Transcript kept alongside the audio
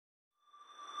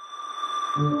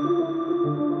This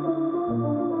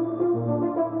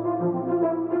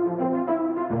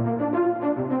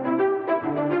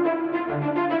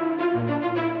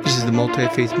is the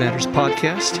Multi-Faith Matters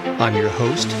podcast. I'm your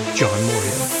host, John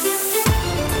Moorhead.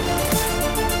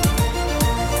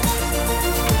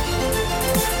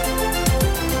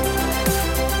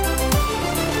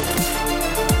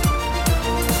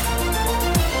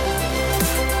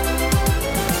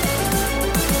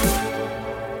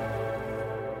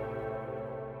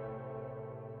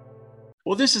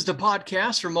 Well, this is the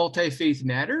podcast for Multi-Faith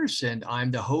Matters, and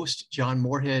I'm the host, John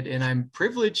Moorhead, and I'm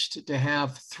privileged to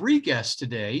have three guests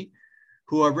today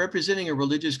who are representing a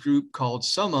religious group called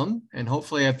Summum, and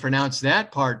hopefully I've pronounced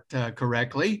that part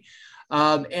correctly.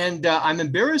 I'm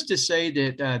embarrassed to say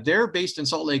that they're based in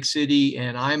Salt Lake City,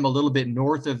 and I'm a little bit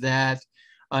north of that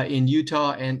in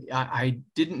Utah, and I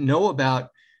didn't know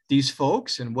about these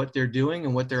folks and what they're doing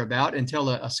and what they're about until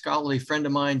a scholarly friend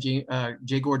of mine,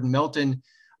 J. Gordon Melton,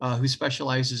 who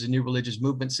specializes in new religious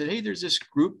movements, said, hey, there's this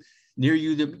group near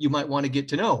you that you might want to get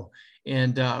to know.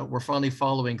 And we're finally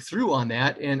following through on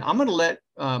that. And I'm going to let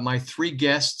my three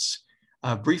guests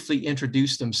briefly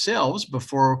introduce themselves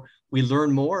before we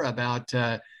learn more about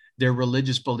their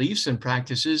religious beliefs and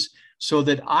practices so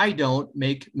that I don't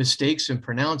make mistakes in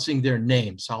pronouncing their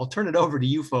names. So I'll turn it over to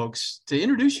you folks to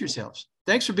introduce yourselves.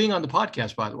 Thanks for being on the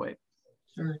podcast, by the way.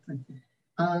 Sure, thank you.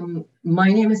 My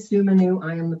name is Sue Manu.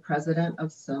 I am the president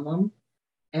of Summum,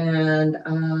 and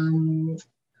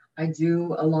I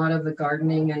do a lot of the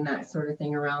gardening and that sort of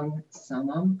thing around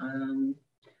Summum.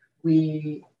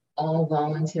 We all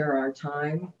volunteer our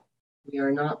time. We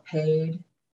are not paid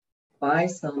by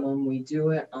Summum. We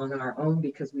do it on our own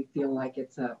because we feel like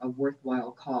it's a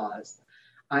worthwhile cause.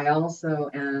 I also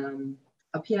am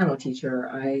a piano teacher.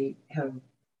 I have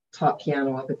taught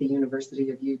piano up at the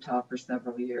University of Utah for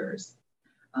several years.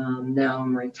 Now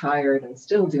I'm retired and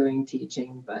still doing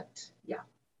teaching, but yeah,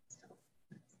 so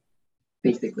that's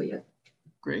basically it.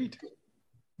 Great.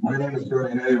 My name is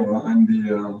Bernie Nayo. I'm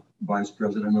the vice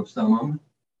president of Summum.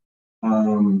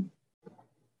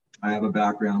 I have a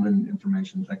background in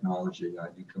information technology. I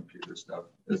do computer stuff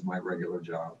as my regular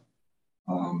job.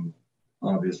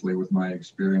 Obviously, with my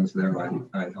experience there,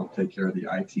 I help take care of the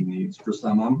IT needs for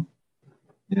Summum.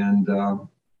 And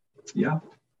yeah.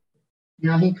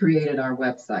 Yeah, he created our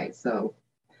website, so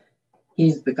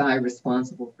he's the guy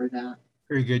responsible for that.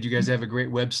 Very good. You guys have a great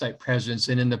website presence,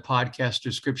 and in the podcast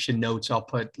description notes, I'll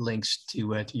put links to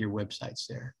your websites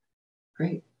there.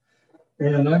 Great.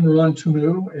 And I'm Ron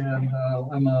Tunu, and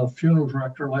I'm a funeral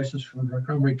director, licensed funeral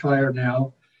director. I'm retired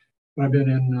now, but I've been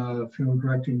in funeral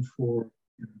directing for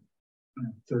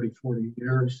 30, 40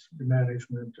 years in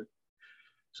management.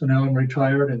 So now I'm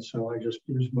retired, and so I just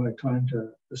use my time to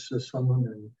assist someone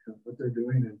in what they're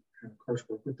doing and of course,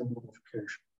 work with the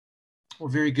modification. Well,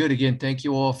 very good. Again, thank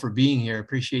you all for being here. I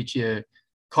appreciate you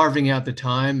carving out the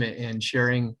time and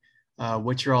sharing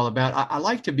what you're all about. I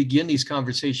like to begin these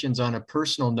conversations on a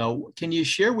personal note. Can you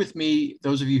share with me,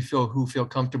 those of you who feel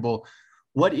comfortable,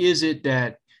 what is it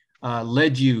that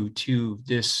led you to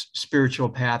this spiritual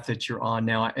path that you're on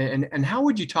now? And how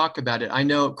would you talk about it? I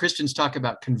know Christians talk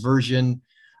about conversion.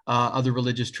 Other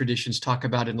religious traditions talk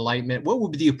about enlightenment. What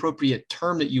would be the appropriate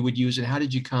term that you would use, and how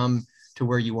did you come to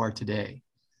where you are today?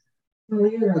 Well,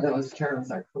 either of those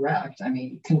terms are correct. I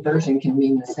mean, conversion can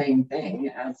mean the same thing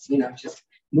as, just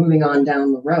moving on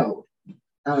down the road.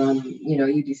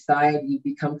 You decide you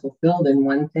become fulfilled in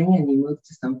one thing and you move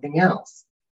to something else.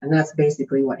 And that's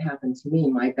basically what happened to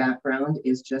me. My background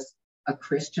is just a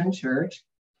Christian church,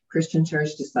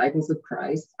 Disciples of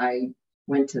Christ. I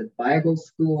went to Bible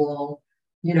school,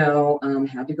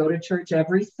 had to go to church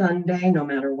every Sunday, no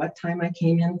matter what time I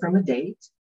came in from a date.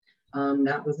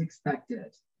 That was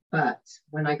expected. But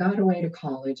when I got away to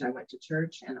college, I went to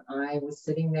church and I was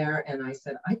sitting there and I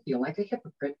said, I feel like a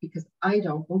hypocrite because I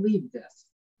don't believe this.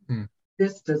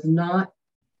 This does not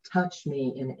touch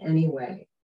me in any way.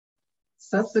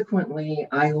 Subsequently,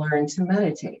 I learned to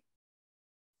meditate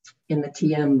in the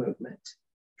TM movement,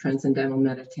 Transcendental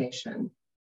Meditation.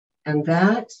 And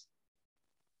that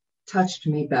touched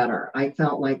me better. I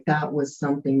felt like that was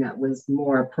something that was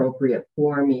more appropriate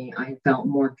for me. I felt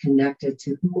more connected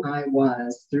to who I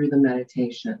was through the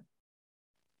meditation.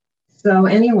 So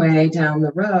anyway, down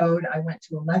the road, I went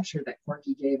to a lecture that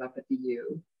Corky gave up at the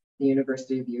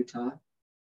University of Utah.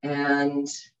 And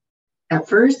at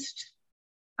first,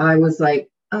 I was like,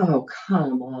 oh,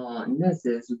 come on, this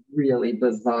is really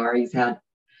bizarre. He's had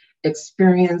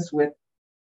experience with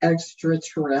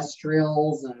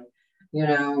extraterrestrials and,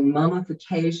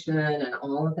 mummification and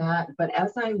all of that. But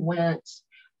as I went,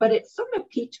 it sort of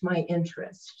piqued my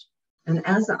interest. And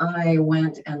as I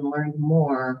went and learned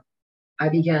more, I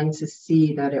began to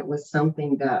see that it was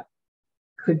something that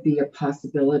could be a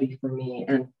possibility for me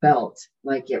and felt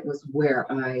like it was where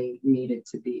I needed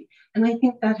to be. And I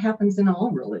think that happens in all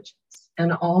religions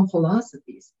and all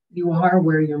philosophies. You are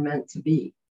where you're meant to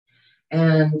be.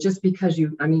 And just because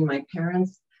my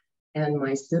parents and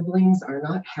my siblings are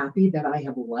not happy that I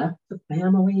have left the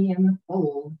family and the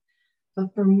fold,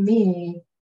 but for me,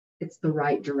 it's the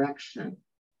right direction.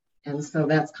 And so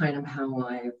that's kind of how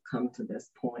I've come to this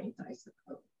point, I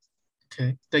suppose.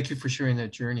 Okay, thank you for sharing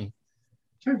that journey.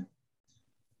 Sure.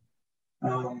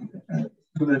 You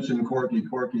mentioned Corky.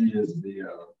 Corky is the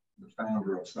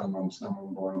founder of Summum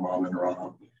Bonamom and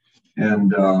Ra.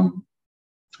 And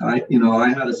I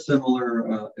had a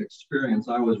similar experience.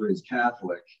 I was raised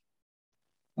Catholic.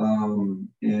 When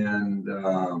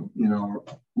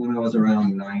I was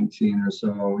around 19 or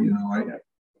so,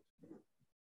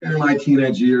 in my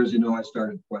teenage years, I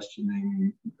started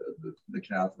questioning the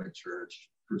Catholic Church,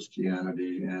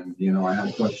 Christianity, and, I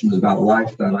had questions about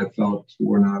life that I felt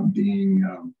were not being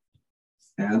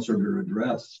answered or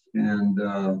addressed. And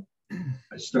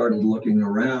I started looking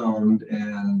around,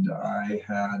 and I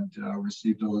had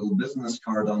received a little business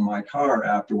card on my car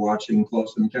after watching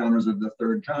Close Encounters of the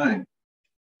Third Kind.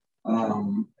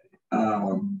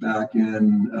 Back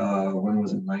in, when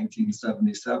was it,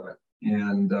 1977.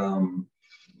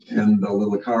 And the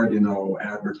little card,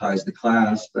 advertised the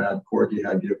class that Corky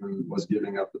was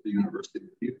giving up at the University of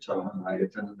Utah, and I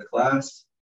attended the class.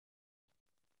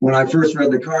 When I first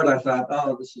read the card, I thought,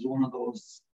 oh, this is one of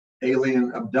those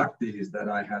alien abductees that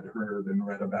I had heard and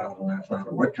read about. And I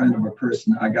thought, what kind of a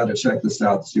person? I got to check this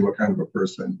out to see what kind of a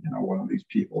person, one of these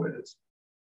people is.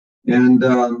 And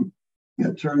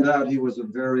it turned out he was a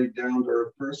very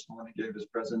down-to-earth person when he gave his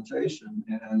presentation.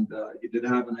 And he did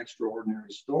have an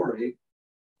extraordinary story.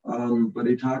 But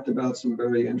he talked about some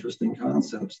very interesting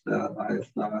concepts that I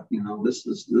thought, this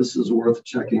is worth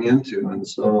checking into. And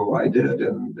so I did.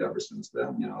 And ever since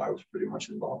then, I was pretty much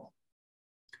involved.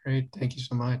 Great. Thank you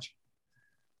so much.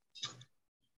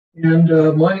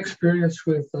 And my experience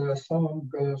with Summum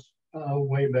goes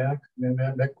way back. I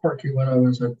met Corky when I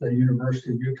was at the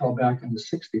University of Utah back in the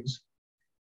 60s.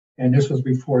 And this was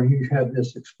before he had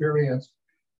this experience.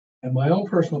 And my own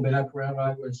personal background,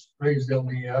 I was raised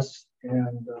LDS,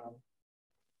 and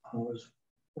I was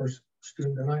the first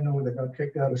student that I know that got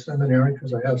kicked out of seminary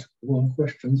because I asked long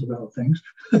questions about things.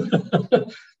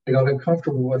 I got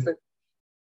uncomfortable with it.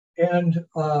 And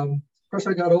of course,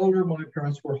 I got older. My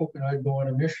parents were hoping I'd go on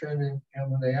a mission.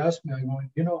 And when they asked me, I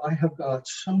go, I have got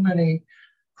so many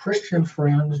Christian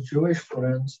friends, Jewish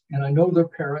friends, and I know their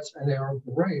parents, and they are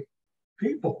great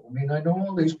people. I know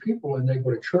all these people, and they go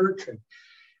to church,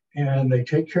 and they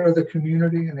take care of the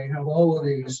community, and they have all of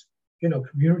these,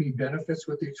 community benefits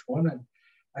with each one. And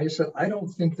I said, I don't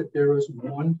think that there is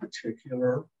one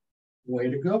particular way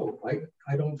to go.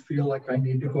 I don't feel like I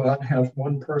need to go out and have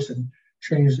one person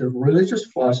change their religious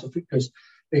philosophy, because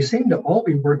they seem to all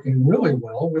be working really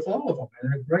well with all of them,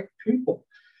 and they're great people.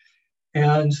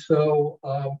 And so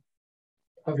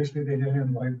obviously they didn't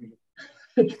invite me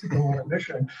to go on a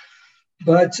mission.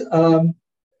 But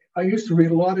I used to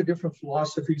read a lot of different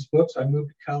philosophies books. I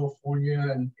moved to California,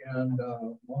 and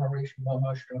Maharishi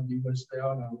Mahesh Yogi was there,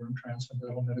 and I learned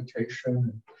transcendental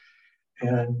meditation,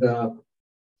 and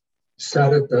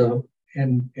sat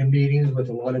in meetings with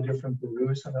a lot of different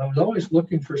gurus. And I was always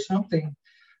looking for something,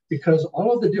 because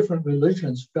all of the different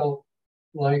religions felt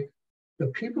like the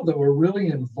people that were really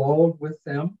involved with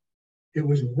them, it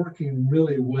was working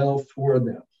really well for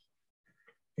them.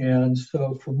 And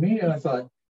so for me, I thought,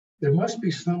 there must be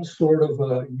some sort of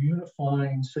a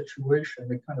unifying situation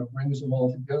that kind of brings them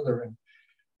all together. And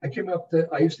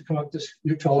I used to come up this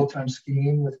Utah all the time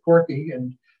skiing with Corky,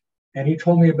 and he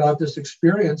told me about this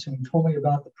experience, and he told me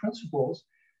about the principles.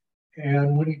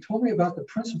 And when he told me about the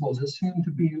principles, it seemed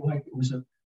to be like it was a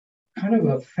kind of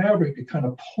a fabric to kind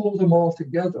of pull them all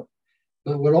together.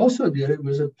 But what also did it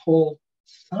was it pulled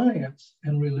science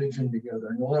and religion together.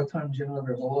 And a lot of times, there's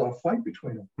a lot of fight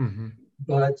between them. Mm-hmm.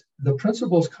 But the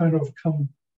principles kind of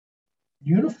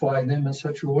unify them in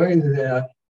such a way that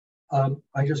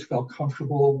I just felt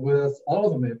comfortable with all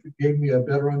of them. It gave me a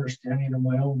better understanding of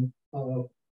my own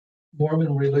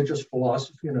Mormon religious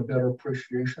philosophy and a better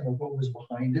appreciation of what was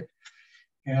behind it.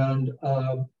 And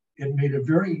it made it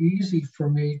very easy for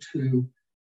me to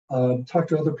talk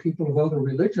to other people of other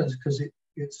religions, because it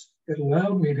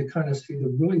allowed me to kind of see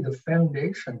the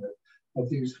foundation of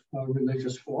these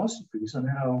religious philosophies and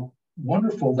how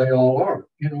wonderful they all are,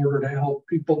 in order to help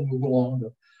people move along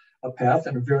a path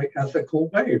in a very ethical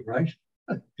way, right?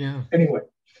 Yeah. Anyway,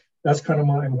 that's kind of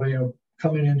my way of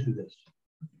coming into this.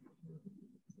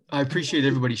 I appreciate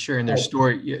everybody sharing their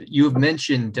story. You have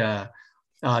mentioned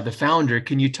the founder.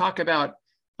 Can you talk about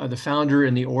the founder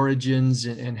and the origins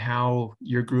and how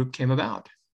your group came about?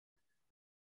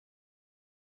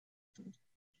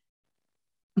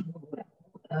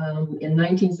 In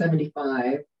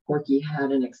 1975, Corky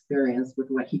had an experience with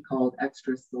what he called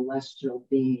extracelestial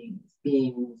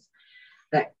beings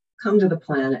that come to the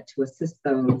planet to assist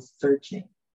those searching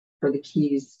for the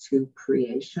keys to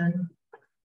creation.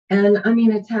 And I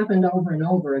mean, it's happened over and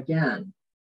over again.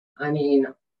 I mean,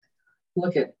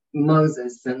 look at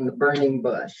Moses and the burning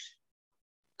bush.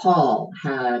 Paul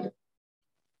had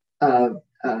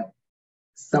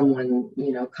someone,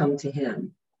 come to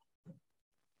him,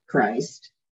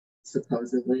 Christ,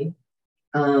 supposedly.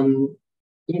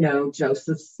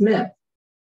 Joseph Smith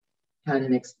had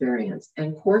an experience,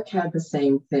 and Cork had the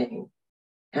same thing.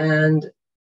 And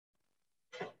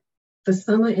the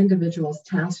Summa individuals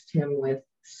tasked him with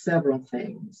several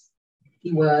things.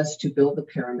 He was to build the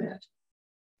pyramid.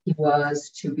 He was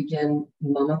to begin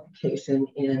mummification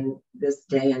in this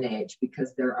day and age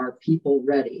because there are people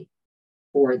ready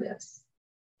for this,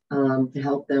 to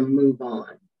help them move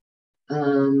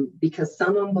on. Because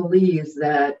someone believes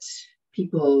that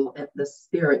people, the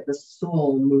spirit, the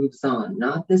soul moves on,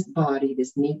 not this body,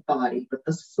 this neat body, but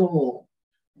the soul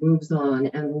moves on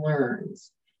and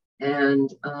learns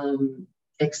and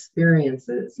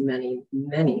experiences many,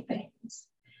 many things.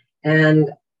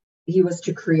 And he was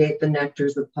to create the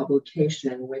nectars of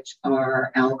publication, which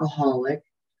are alcoholic,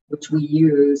 which we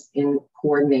use in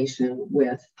coordination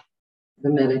with the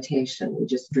meditation. We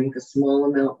just drink a small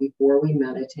amount before we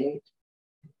meditate.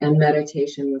 And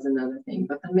meditation was another thing.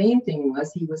 But the main thing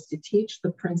was he was to teach the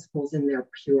principles in their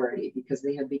purity because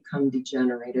they had become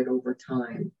degenerated over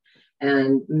time.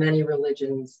 And many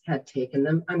religions had taken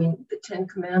them. I mean, the 10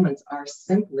 Commandments are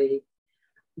simply,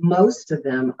 most of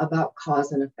them, about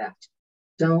cause and effect.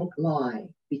 Don't lie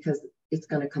because it's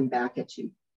going to come back at you.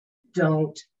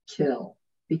 Don't kill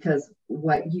because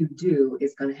what you do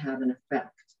is going to have an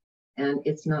effect and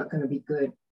it's not going to be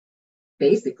good,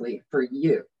 basically, for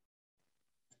you.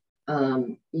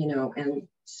 And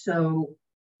so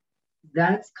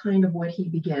that's kind of what he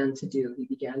began to do. He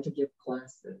began to give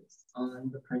classes on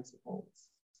the principles.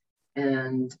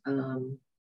 And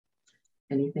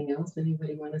anything else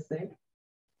anybody want to say?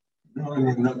 No, I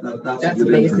mean, that's a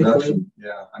good introduction.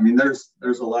 Yeah, I mean, there's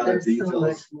a lot of details so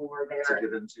much more there to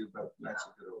get into, but that's a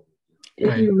good overview.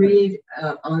 If you read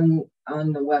on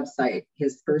the website,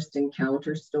 his first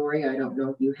encounter story, I don't know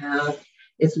if you have,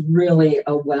 it's really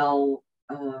a well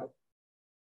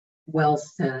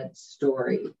said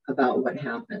story about what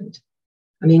happened.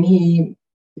 I mean, he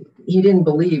didn't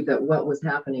believe that what was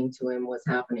happening to him was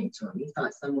happening to him. He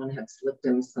thought someone had slipped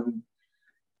him some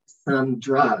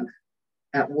drug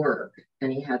at work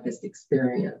and he had this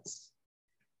experience,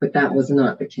 but that was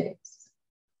not the case.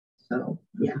 So,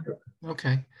 yeah.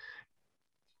 Okay.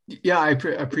 Yeah, I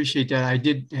appreciate that. I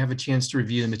did have a chance to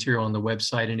review the material on the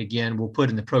website. And again, we'll put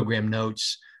in the program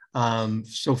notes.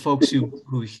 So folks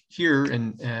who hear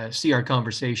and see our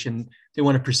conversation, they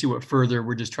want to pursue it further.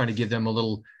 We're just trying to give them a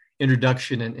little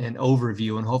introduction and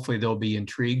overview, and hopefully they'll be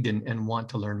intrigued and want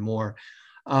to learn more.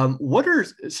 What are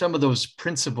some of those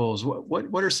principles?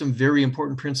 What are some very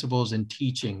important principles and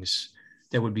teachings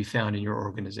that would be found in your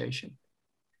organization?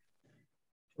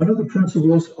 One of the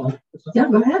principles go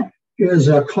ahead. is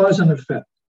cause and effect.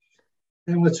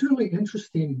 And what's really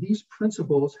interesting, these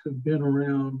principles have been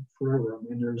around forever. I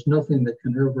mean, there's nothing that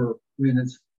can ever,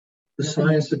 it's the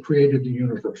science that created the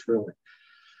universe, really.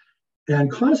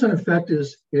 And cause and effect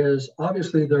is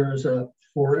obviously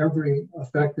for every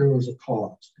effect, there was a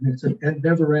cause. And it's a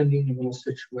never-ending little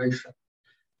situation.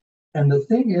 And the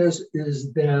thing is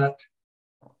that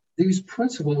these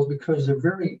principles, because they're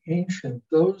very ancient,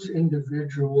 those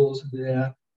individuals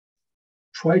that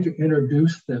try to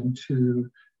introduce them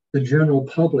to the general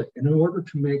public in order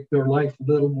to make their life a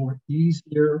little more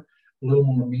easier, a little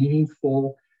more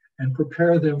meaningful, and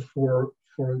prepare them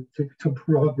to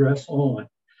progress on,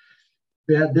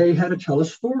 that they had to tell a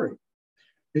story.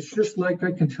 It's just like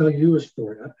I can tell you a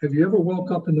story. Have you ever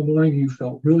woke up in the morning and you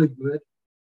felt really good?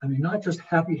 I mean, not just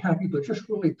happy, but just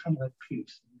really kind of at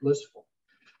peace, blissful.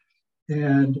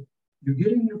 And you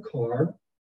get in your car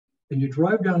and you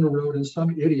drive down the road and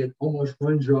some idiot almost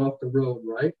runs you off the road,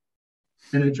 right?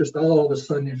 And it just all of a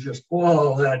sudden it's just,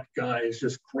 oh, that guy is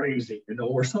just crazy,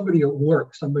 or somebody at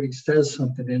work, somebody says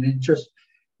something and it just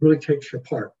really takes you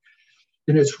apart.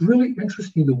 And it's really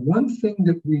interesting. The one thing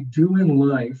that we do in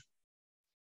life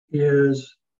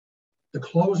is the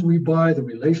clothes we buy, the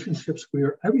relationships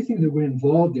everything that we're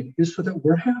involved in is so that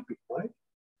we're happy, right?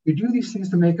 We do these things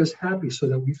to make us happy so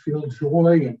that we feel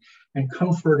joy and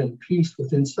comfort and peace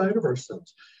within inside of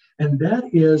ourselves. And that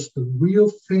is the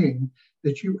real thing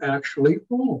that you actually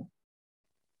own.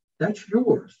 That's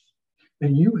yours.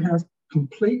 And you have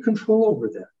complete control over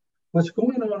that. What's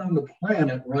going on the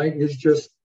planet, right, is just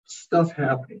stuff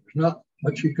happening. There's not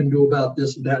much you can do about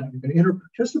this and that. You can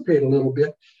participate a little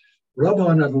bit, rub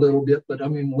on it a little bit, but I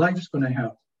mean, life's going to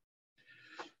happen.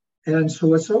 And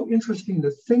so it's so interesting.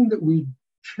 The thing that we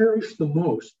cherish the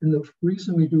most, and the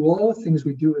reason we do all the things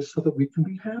we do, is so that we can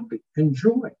be happy and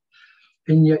joy.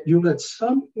 And yet you let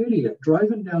some idiot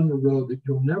driving down the road that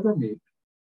you'll never meet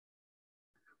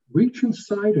reach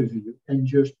inside of you and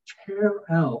just tear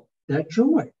out that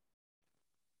joy.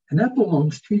 And that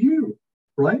belongs to you,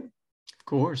 right? Of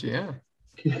course, yeah.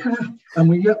 Yeah. And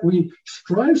we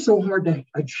strive so hard to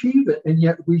achieve it, and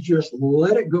yet we just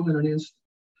let it go in an instant.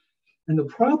 And the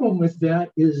problem with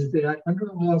that is that under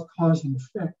the law of cause and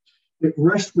effect, it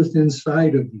rests within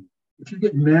inside of you. If you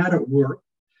get mad at work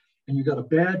and you got a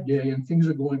bad day and things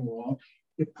are going wrong,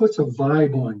 it puts a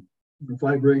vibe on you. The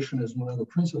vibration is one of the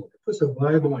principles. It puts a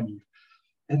vibe on you.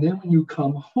 And then when you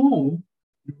come home,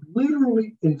 you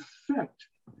literally infect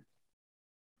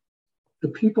the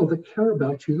people that care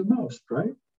about you the most,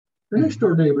 right? Your next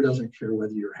door neighbor doesn't care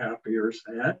whether you're happy or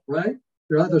sad, right?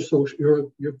 Your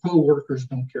co-workers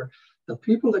don't care. The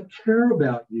people that care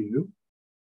about you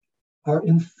are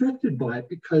infected by it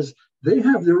because they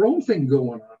have their own thing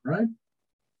going on, right?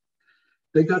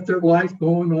 They got their life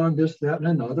going on, this, that, and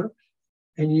another.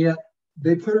 And yet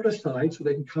they put it aside so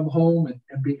they can come home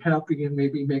and be happy and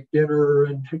maybe make dinner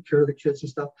and take care of the kids and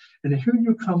stuff. And here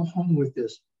you come home with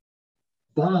this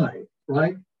vibe,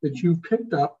 right, that you've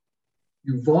picked up.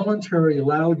 You voluntarily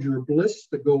allowed your bliss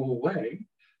to go away.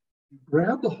 You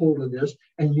grabbed a hold of this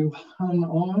and you hung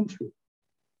on to it.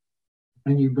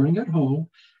 And you bring it home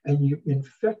and you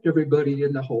infect everybody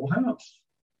in the whole house.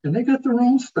 And they got their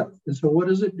own stuff. And so what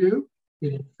does it do?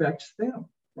 It infects them,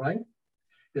 right?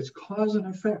 It's cause and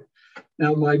effect.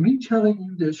 Now, by me telling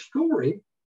you this story,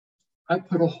 I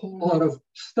put a whole lot of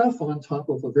stuff on top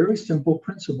of a very simple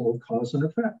principle of cause and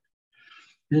effect.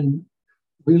 And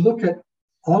we look at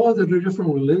all of the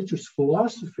different religious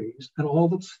philosophies and all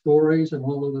the stories and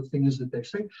all of the things that they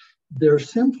say. They're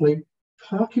simply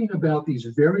talking about these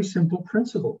very simple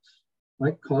principles,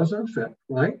 like cause and effect,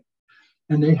 right?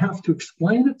 And they have to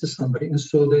explain it to somebody, and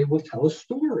so they will tell a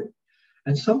story.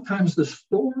 And sometimes the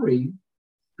story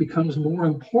becomes more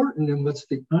important than what's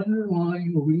the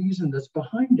underlying reason that's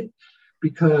behind it,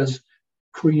 because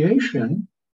creation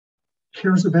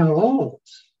cares about all of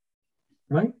us,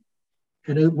 right?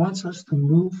 And it wants us to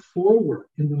move forward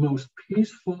in the most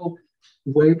peaceful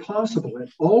way possible.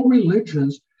 And all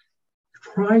religions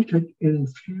try to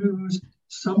infuse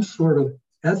some sort of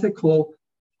ethical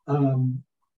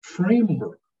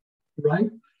framework, right?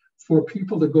 For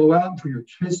people to go out, for your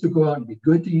kids to go out and be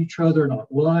good to each other,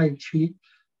 not lie, cheat,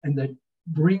 and that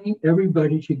bringing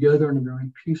everybody together in a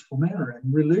very peaceful manner.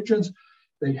 And religions,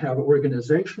 they have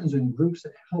organizations and groups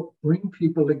that help bring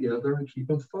people together and keep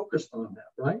them focused on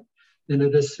that, right? And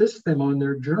it assists them on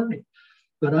their journey.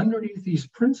 But underneath these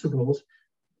principles,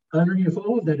 underneath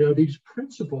all of that are these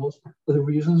principles are the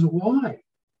reasons why,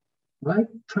 right?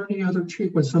 Turn the other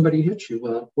cheek when somebody hits you.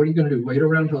 Well, what are you going to do? Wait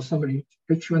around until somebody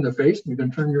hits you in the face and you're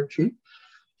going to turn your cheek?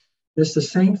 It's the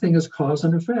same thing as cause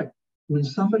and effect. When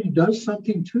somebody does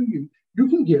something to you, you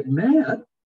can get mad.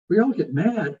 We all get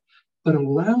mad, but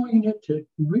allowing it to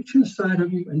reach inside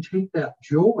of you and take that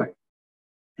joy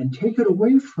and take it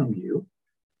away from you.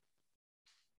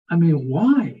 I mean,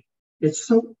 why? It's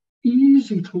so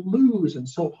easy to lose and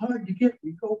so hard to get.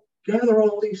 We go gather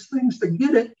all these things to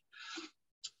get it,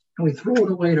 and we throw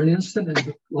it away in an instant. And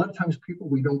a lot of times people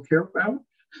we don't care about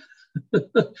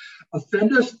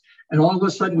offend us, and all of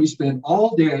a sudden we spend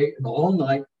all day and all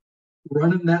night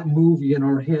running that movie in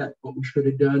our head, what we should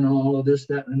have done, all of this,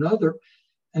 that, and another.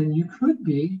 And you could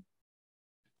be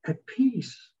at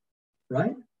peace,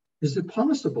 right? Is it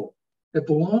possible? It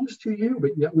belongs to you,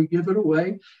 but yet we give it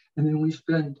away, and then we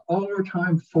spend all our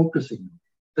time focusing.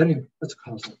 Anyway, that's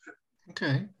cause and effect.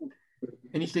 Okay.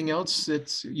 Anything else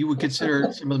that you would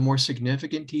consider some of the more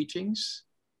significant teachings?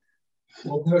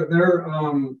 Well,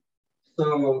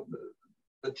 so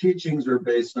the teachings are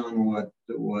based on what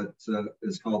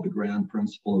is called the grand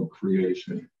principle of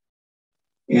creation.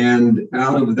 And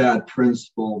out of that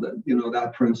principle,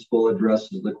 that principle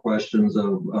addresses the questions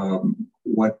of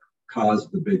what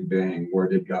caused the Big Bang? Where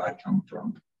did God come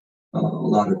from? A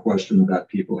lot of questions that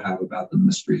people have about the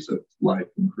mysteries of life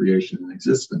and creation and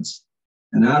existence.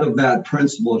 And out of that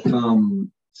principle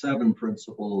come 7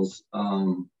 principles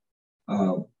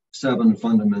 7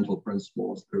 fundamental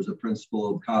principles. There's a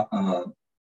principle of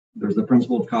there's the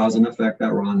principle of cause and effect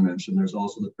that Ron mentioned. There's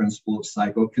also the principle of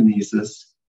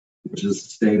psychokinesis, which is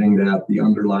stating that the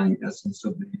underlying essence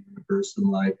of the universe and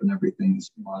life and everything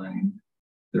is mind.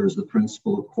 There's the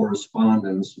principle of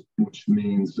correspondence, which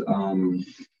means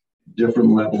different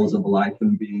levels of life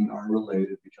and being are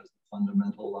related because the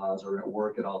fundamental laws are at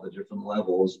work at all the different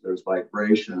levels. There's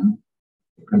vibration,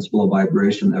 the principle of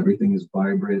vibration, everything is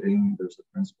vibrating. There's the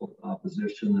principle of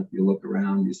opposition. If you look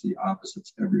around, you see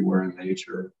opposites everywhere in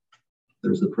nature.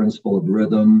 There's the principle of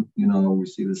rhythm. You know, we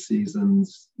see the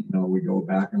seasons, you know, we go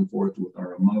back and forth with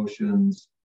our emotions.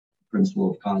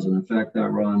 Principle of cause and effect that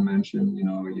Ron mentioned, you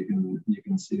know, you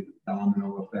can see the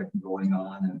domino effect going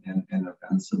on in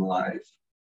events in life.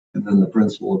 And then the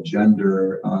principle of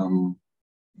gender,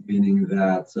 meaning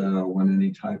that when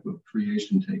any type of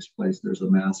creation takes place, there's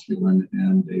a masculine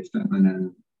and a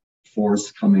feminine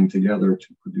force coming together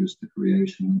to produce the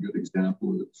creation. A good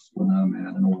example is when a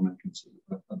man and a woman conceive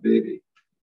a baby.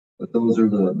 But those are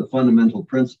the fundamental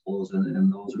principles,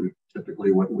 and those are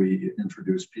typically what we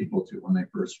introduce people to when they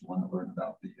first want to learn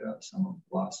about the Summum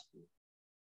philosophy.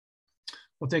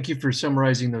 Well, thank you for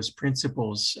summarizing those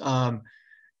principles.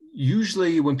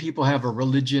 Usually when people have a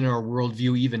religion or a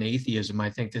worldview, even atheism, I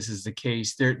think this is the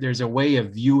case, there's a way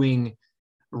of viewing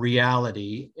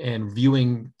reality and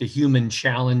viewing the human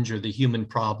challenge or the human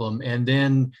problem, and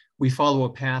then we follow a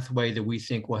pathway that we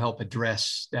think will help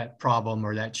address that problem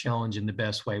or that challenge in the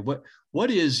best way.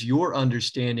 What is your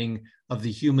understanding of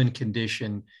the human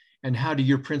condition, and how do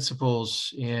your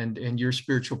principles and your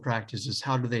spiritual practices,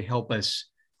 how do they help us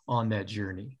on that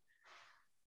journey?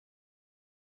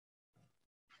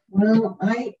 Well,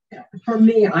 for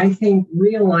me, I think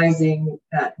realizing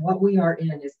that what we are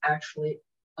in is actually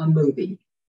a movie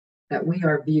that we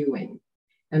are viewing.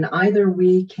 And either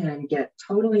we can get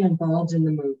totally involved in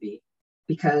the movie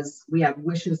because we have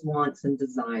wishes, wants, and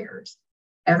desires.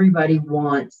 Everybody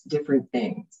wants different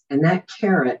things. And that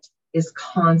carrot is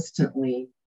constantly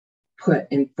put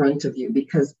in front of you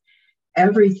because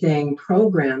everything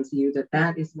programs you that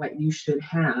that is what you should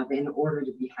have in order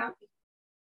to be happy.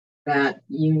 That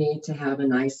you need to have a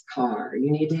nice car, you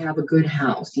need to have a good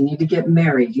house, you need to get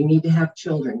married, you need to have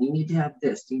children, you need to have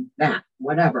this, that,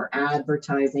 whatever.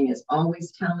 Advertising is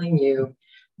always telling you,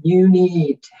 you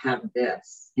need to have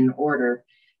this in order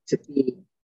to be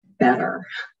better.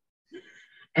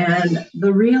 And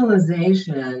the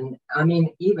realization, I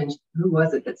mean, even who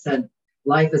was it that said,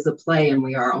 life is a play and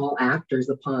we are all actors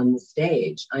upon the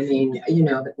stage? I mean, you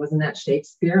know, wasn't that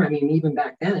Shakespeare? I mean, even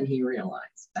back then he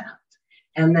realized that.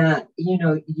 And that, you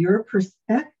know, your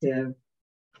perspective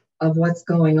of what's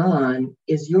going on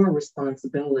is your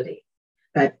responsibility.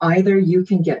 That either you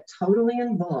can get totally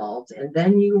involved and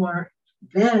then you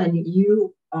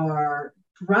are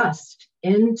thrust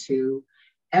into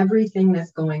everything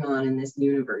that's going on in this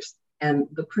universe. And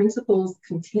the principles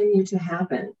continue to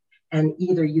happen. And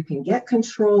either you can get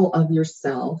control of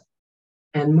yourself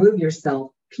and move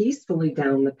yourself peacefully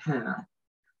down the path,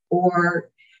 or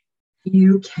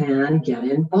you can get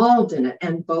involved in it,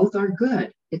 and both are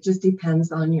good. It just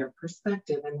depends on your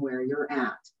perspective and where you're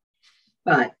at.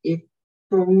 But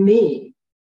for me,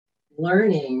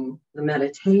 learning the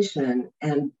meditation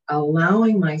and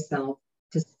allowing myself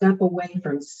to step away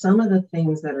from some of the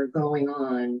things that are going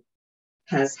on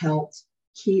has helped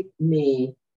keep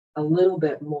me a little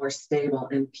bit more stable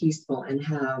and peaceful and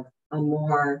have a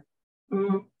more,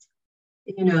 you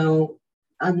know,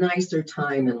 a nicer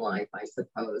time in life, I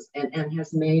suppose, and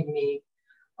has made me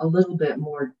a little bit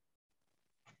more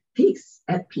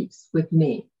at peace with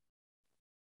me.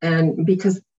 And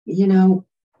because, you know,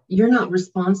 you're not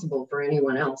responsible for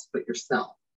anyone else but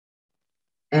yourself.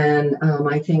 And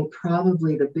I think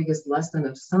probably the biggest lesson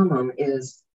of Summum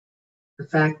is the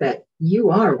fact that you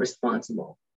are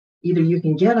responsible. Either you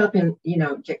can get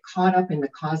caught up in the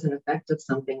cause and effect of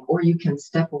something, or you can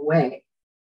step away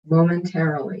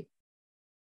momentarily.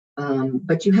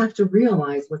 But you have to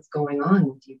realize what's going on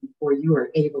with you before you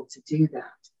are able to do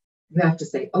that. You have to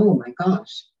say, oh my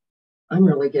gosh, I'm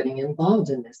really getting involved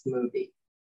in this movie.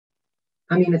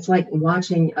 I mean, it's like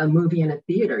watching a movie in a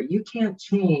theater. You can't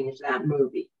change that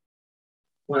movie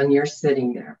when you're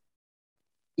sitting there.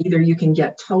 Either you can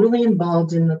get totally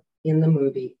involved in the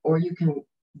movie, or you can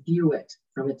view it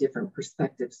from a different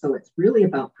perspective. So it's really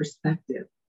about perspective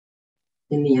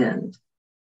in the end.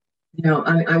 You know,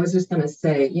 I was just going to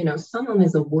say, you know, Summum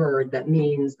is a word that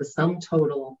means the sum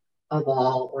total of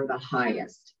all, or the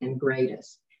highest and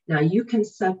greatest. Now you can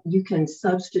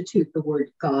substitute the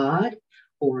word God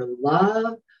or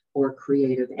love or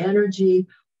creative energy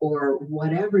or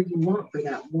whatever you want for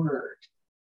that word.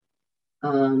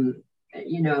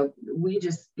 You know, we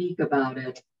just speak about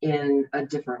it in a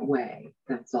different way,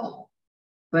 that's all.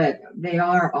 But they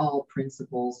are all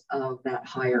principles of that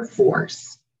higher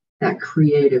force, that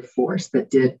creative force that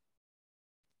did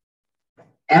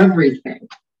everything,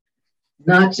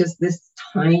 not just this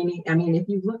tiny. I mean, if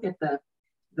you look at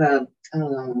the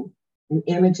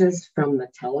images from the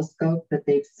telescope that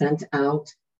they've sent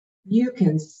out, you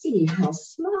can see how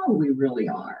small we really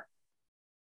are.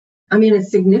 I mean,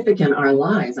 it's significant, our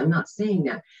lives, I'm not saying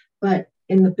that, but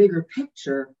in the bigger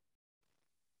picture,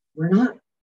 we're not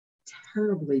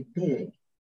terribly big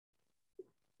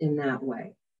in that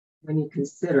way when you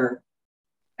consider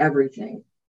everything,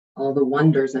 all the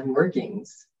wonders and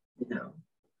workings, you know,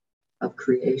 of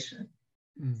creation.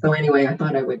 So anyway, I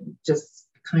thought I would just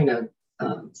kind of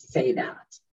say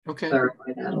that. Okay.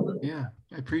 Clarify that a little. Yeah,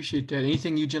 I appreciate that.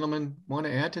 Anything you gentlemen want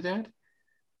to add to that?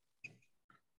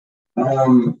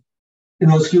 You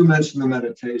know, as you mentioned the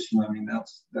meditation, I mean,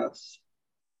 that's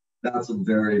a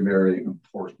very, very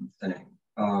important thing.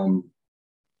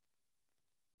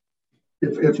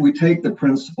 If we take the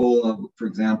principle of, for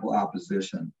example,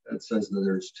 opposition, that says that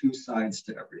there's two sides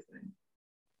to everything,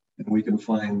 and we can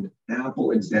find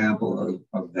ample example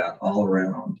of that all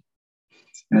around.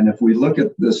 And if we look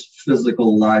at this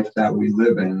physical life that we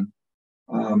live in,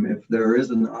 if there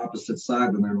is an opposite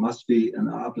side, then there must be an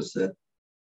opposite,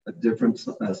 a different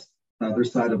other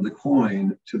side of the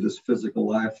coin to this physical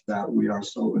life that we are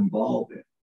so involved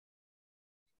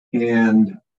in.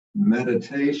 And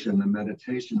meditation, the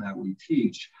meditation that we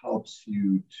teach, helps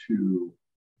you to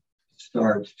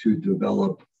start to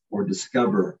develop or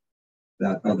discover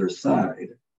that other side.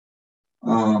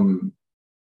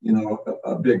 You know,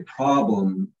 a big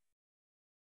problem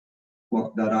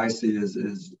that I see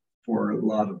is for a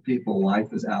lot of people,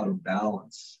 life is out of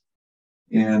balance.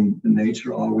 And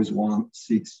nature always wants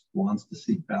to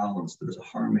seek balance. There's a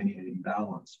harmony and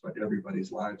balance, but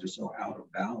everybody's lives are so out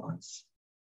of balance.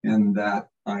 And that,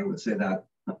 I would say, that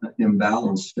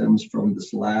imbalance stems from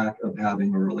this lack of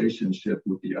having a relationship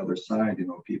with the other side. You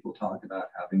know, people talk about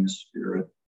having a spirit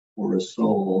or a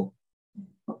soul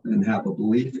and have a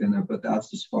belief in it, but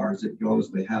that's as far as it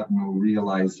goes. They have no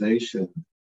realization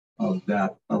of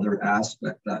that other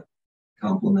aspect, that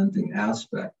complementing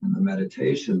aspect. And the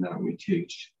meditation that we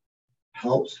teach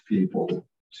helps people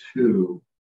to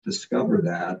discover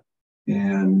that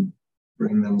and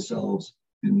bring themselves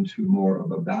into more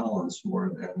of a balance,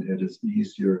 where then it is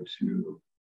easier to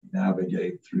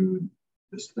navigate through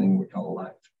this thing we call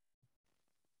life.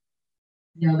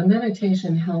 Yeah, the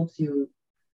meditation helps you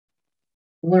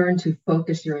learn to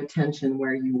focus your attention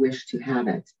where you wish to have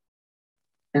it.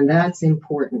 And that's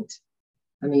important.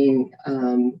 I mean,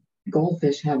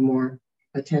 goldfish have more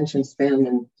attention span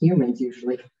than humans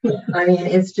usually. I mean,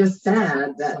 it's just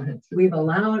sad that we've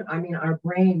allowed, I mean, our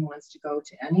brain wants to go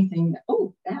to anything that,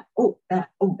 oh, that, oh, that,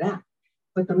 oh, that.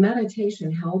 But the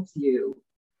meditation helps you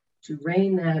to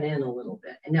rein that in a little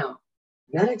bit. And now,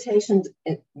 meditation,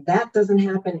 that doesn't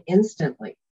happen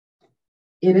instantly.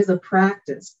 It is a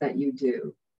practice that you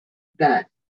do that,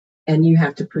 and you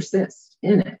have to persist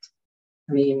in it.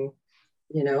 I mean,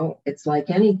 you know, it's like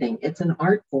anything. It's an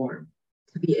art form.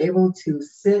 To be able to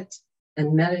sit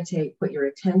and meditate, put your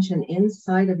attention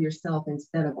inside of yourself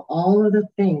instead of all of the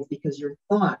things, because your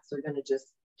thoughts are going to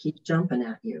just keep jumping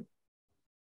at you.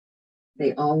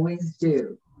 They always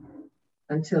do,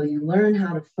 until you learn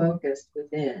how to focus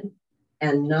within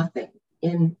and nothing,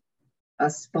 in a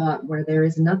spot where there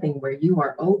is nothing, where you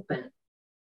are open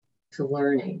to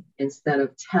learning instead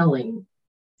of telling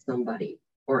somebody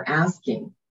or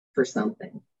asking for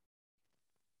something.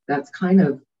 That's kind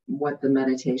of what the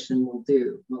meditation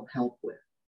will help with.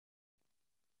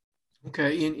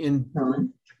 Okay,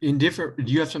 in different,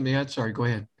 do you have something to add? Sorry, go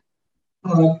ahead.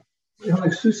 You know,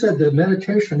 like Sue said, the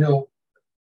meditation, you know,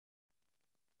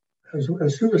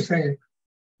 as Sue was saying,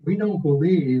 we don't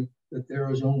believe that there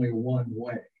is only one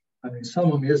way. I mean,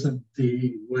 someone isn't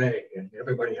the way, and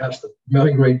everybody has to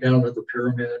migrate down to the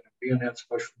pyramid and be in that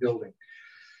special building.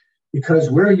 Because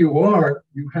where you are,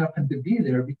 you happen to be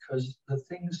there because the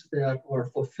things that are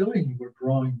fulfilling you are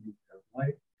drawing you there,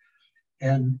 right?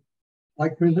 And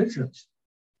like religions,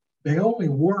 they only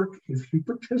work if you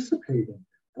participate in them,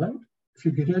 right? If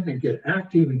you get in and get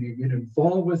active and you get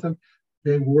involved with them,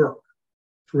 they work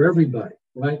for everybody,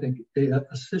 right? They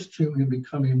assist you in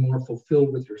becoming more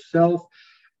fulfilled with yourself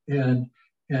and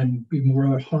be more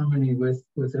in harmony with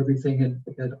everything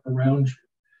around you.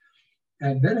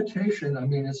 And meditation, I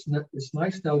mean, it's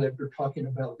nice now that we're talking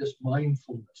about this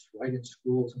mindfulness, right, in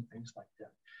schools and things like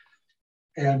that.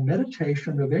 And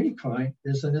meditation of any kind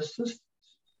is an assistance.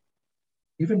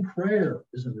 Even prayer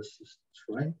is an assistance,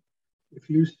 right? If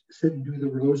you sit and do the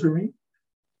rosary,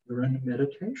 you're in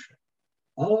meditation.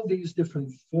 All of these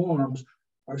different forms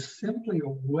are simply a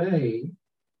way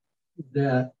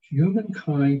that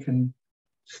humankind can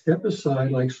step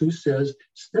aside, like Sue says,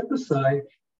 step aside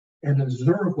and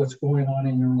observe what's going on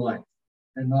in your life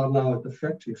and not allow it to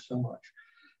affect you so much.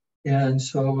 And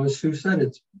so, as Sue said,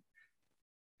 it's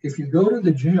if you go to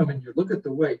the gym and you look at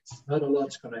the weights, not a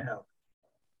lot's going to happen.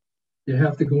 You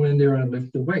have to go in there and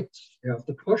lift the weights. You have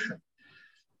to push them.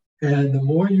 And the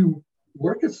more you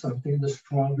work at something, the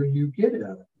stronger you get at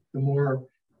it, the more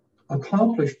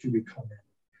accomplished you become in it.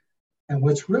 And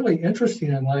what's really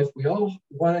interesting in life, we all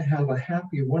want to have a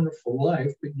happy, wonderful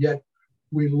life, but yet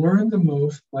we learn the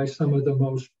most by some of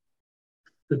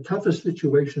the toughest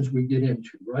situations we get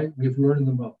into, right? We've learned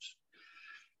the most.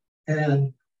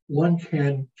 And one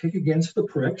can kick against the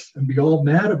pricks and be all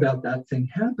mad about that thing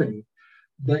happening.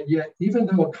 But yet, even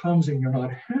though it comes and you're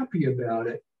not happy about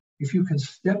it, if you can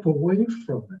step away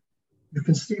from it, you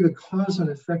can see the cause and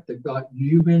effect that got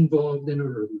you involved in it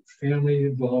or your family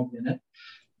involved in it,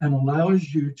 and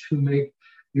allows you to make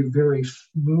a very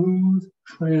smooth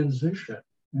transition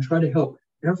and try to help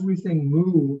everything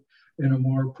move in a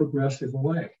more progressive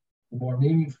way, a more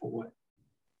meaningful way.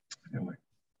 Anyway.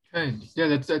 Okay.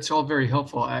 Yeah, that's all very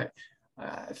helpful. I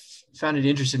found it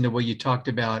interesting the way you talked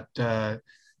about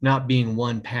not being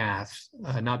one path,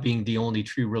 not being the only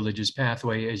true religious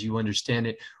pathway as you understand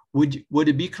it. Would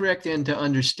it be correct then to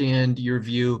understand your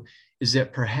view is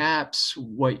that perhaps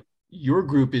what your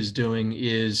group is doing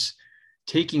is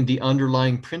taking the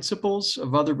underlying principles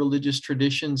of other religious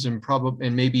traditions and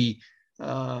maybe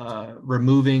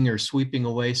removing or sweeping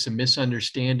away some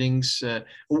misunderstandings?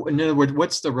 In other words,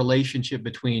 what's the relationship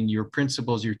between your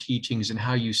principles, your teachings, and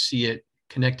how you see it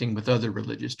connecting with other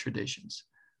religious traditions?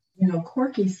 You know,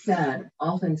 Corky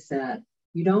often said,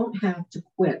 you don't have to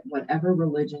quit whatever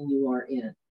religion you are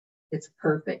in. It's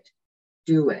perfect.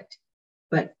 Do it.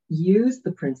 But use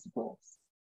the principles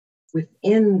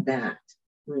within that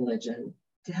religion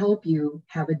to help you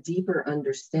have a deeper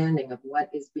understanding of what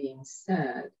is being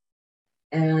said.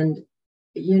 And,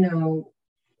 you know,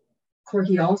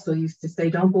 Corky also used to say,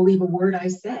 don't believe a word I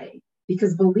say,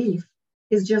 because belief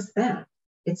is just that.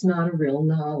 It's not a real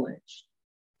knowledge.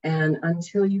 And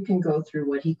until you can go through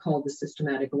what he called the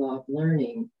systematic law of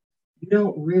learning, you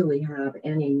don't really have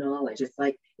any knowledge. It's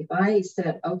like if I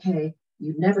said, okay,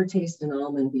 you've never tasted an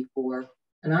almond before,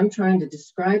 and I'm trying to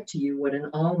describe to you what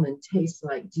an almond tastes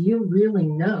like. Do you really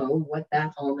know what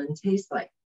that almond tastes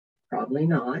like? Probably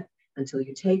not, until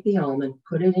you take the almond,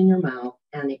 put it in your mouth,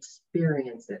 and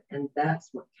experience it. And that's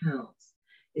what counts,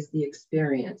 is the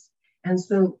experience. And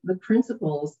so the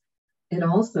principles, it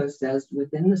also says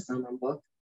within the Summum book,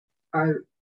 are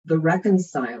the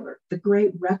reconciler, the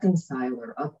great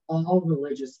reconciler of all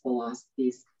religious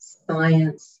philosophies,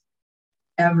 science,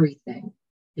 everything,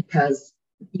 because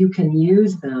you can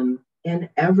use them in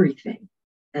everything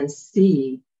and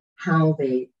see how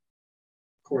they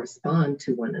correspond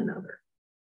to one another.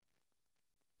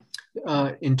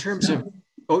 In terms of,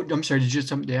 I'm sorry, did you have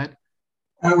something to add?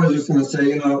 I was just going to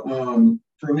say,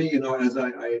 for me,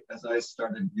 as I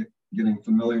started getting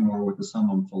familiar more with the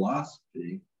Summum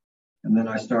philosophy, and then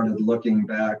I started looking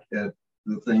back at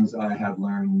the things I had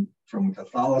learned from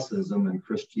Catholicism and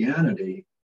Christianity,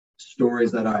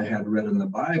 stories that I had read in the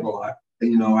Bible,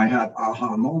 I had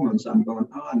aha moments. I'm going,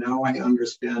 now I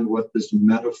understand what this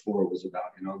metaphor was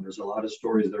about. There's a lot of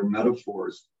stories that are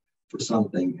metaphors for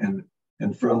something.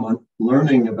 And from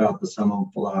learning about the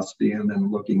Summum philosophy and then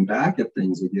looking back at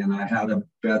things again, I had a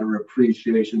better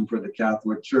appreciation for the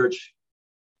Catholic Church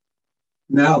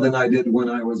now than I did when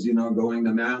I was, going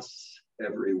to Mass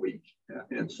every week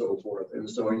and so forth. And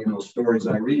so, stories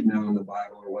I read now in the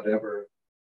Bible or whatever,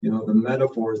 the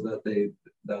metaphors that they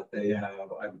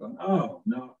have, I've gone,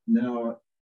 now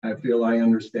I feel I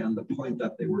understand the point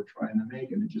that they were trying to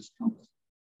make. And it just comes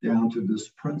down to this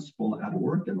principle at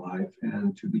work in life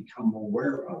and to become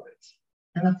aware of it.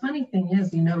 And the funny thing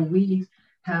is,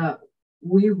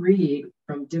 we read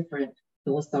from different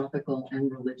philosophical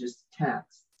and religious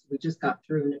texts. We just got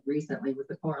through it recently with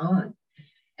the Quran.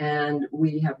 And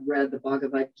we have read the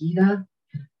Bhagavad Gita,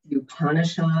 the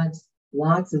Upanishads,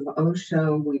 lots of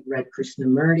Osho. We've read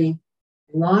Krishnamurti,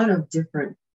 a lot of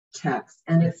different texts.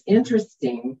 And it's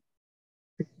interesting.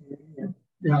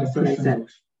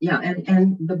 Yeah,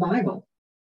 and the Bible.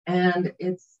 And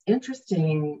it's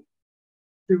interesting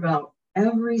throughout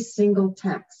every single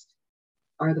text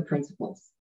are the principles.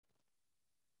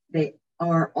 They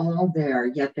are all there,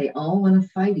 yet they all want to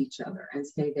fight each other and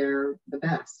say they're the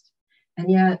best. And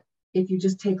yet, if you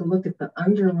just take a look at the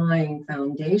underlying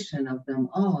foundation of them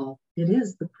all, it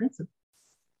is the principles.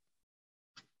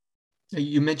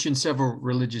 You mentioned several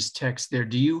religious texts there.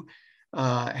 Do you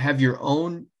have your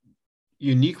own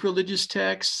unique religious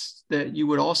texts that you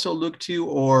would also look to,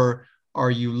 or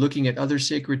are you looking at other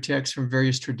sacred texts from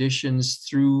various traditions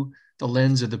through the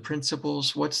lens of the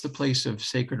principles? What's the place of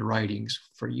sacred writings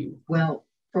for you? Well,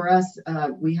 for us,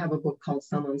 we have a book called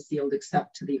Summum Sealed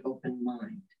Except to the Open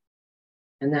Mind.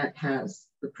 And that has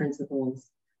the principles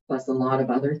plus a lot of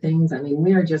other things. I mean,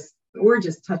 we're just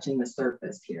touching the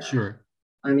surface here. Sure.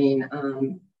 I mean,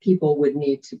 people would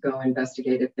need to go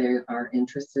investigate if they are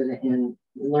interested in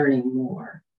learning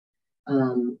more.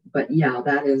 But yeah,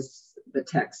 that is the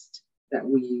text that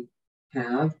we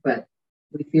have, but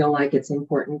we feel like it's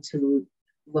important to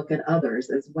look at others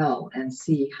as well and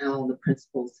see how the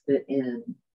principles fit in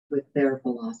with their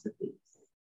philosophies.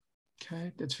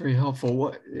 Okay, that's very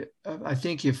helpful. I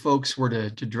think if folks were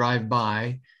to drive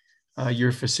by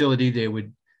your facility, they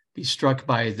would be struck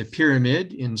by the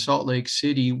pyramid in Salt Lake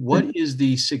City. What is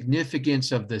the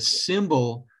significance of the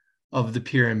symbol of the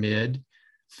pyramid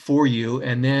for you?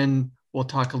 And then we'll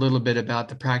talk a little bit about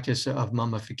the practice of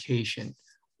mummification.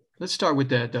 Let's start with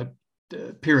the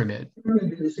pyramid.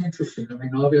 It's interesting. I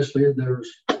mean, obviously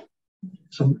there's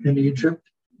some in Egypt,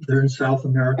 they're in South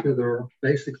America, they're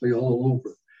basically all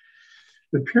over.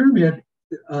 The pyramid,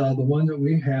 the one that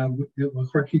we have,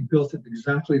 Kharki built it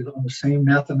exactly on the same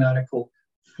mathematical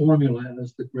formula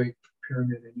as the Great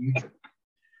Pyramid in Egypt.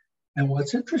 And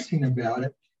what's interesting about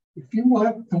it, if you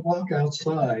walk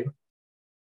outside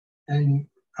and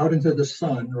out into the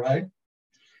sun, right?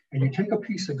 And you take a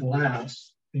piece of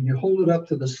glass and you hold it up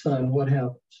to the sun, what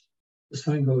happens? The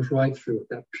sun goes right through it.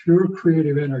 That pure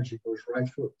creative energy goes right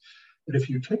through it. But if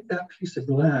you take that piece of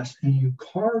glass and you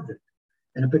carve it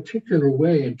in a particular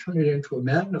way and turn it into a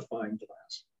magnifying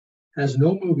glass, has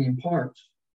no moving parts,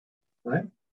 right?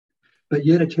 But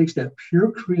yet it takes that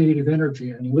pure creative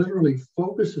energy and literally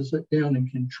focuses it down and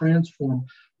can transform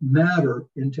matter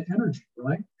into energy,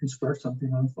 right? And start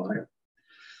something on fire.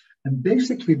 And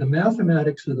basically the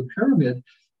mathematics of the pyramid,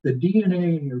 the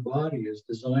DNA in your body is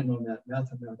designed on that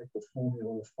mathematical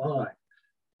formula of phi.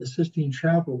 The Sistine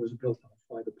Chapel was built on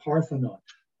phi, the Parthenon.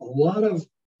 A lot of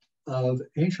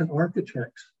ancient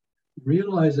architects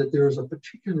realized that there is a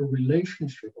particular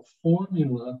relationship, a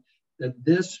formula, that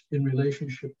this in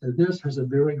relationship to this has a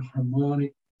very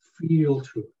harmonic feel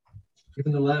to it.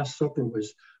 Even the Last Supper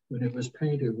was, when it was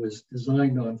painted, was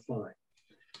designed on phi.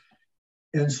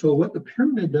 And so what the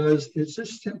pyramid does is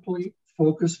just simply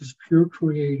focuses pure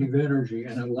creative energy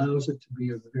and allows it to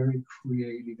be a very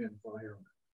creative environment,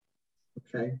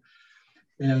 okay?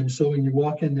 And so when you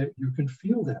walk in there, you can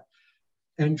feel that.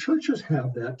 And churches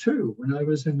have that too. When I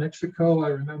was in Mexico, I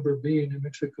remember being in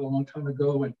Mexico a long time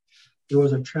ago, and there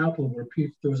was a chapel where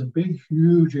there was a big,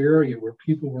 huge area where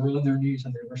people were on their knees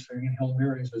and they were saying Hail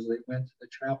Marys as they went to the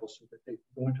chapel so that they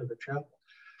could go into the chapel.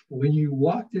 But when you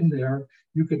walked in there,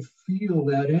 you could feel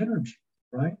that energy,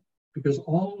 right? Because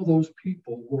all of those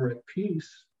people were at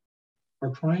peace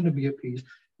or trying to be at peace.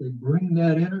 They bring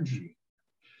that energy.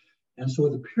 And so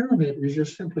the pyramid is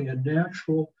just simply a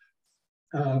natural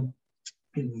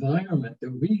environment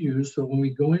that we use. So when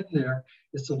we go in there,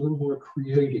 it's a little more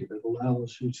creative. It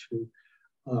allows you to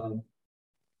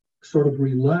sort of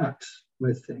relax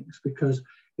with things, because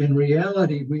in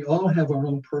reality, we all have our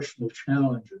own personal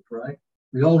challenges, right?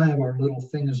 We all have our little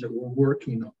things that we're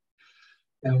working on.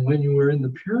 And when you are in the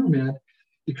pyramid,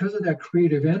 because of that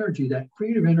creative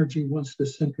energy wants to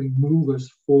simply move us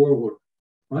forward,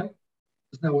 right?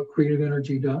 Isn't that what creative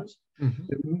energy does? Mm-hmm.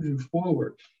 It moves you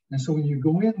forward. And so when you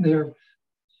go in there,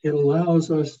 it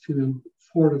allows us to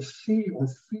sort of see or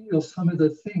feel some of the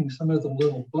things, some of the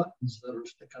little buttons that are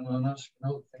sticking on us, you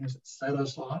know, things that set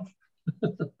us off.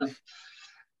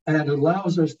 And it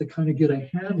allows us to kind of get a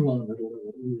handle on it a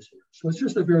little easier. So it's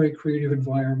just a very creative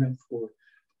environment for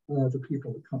the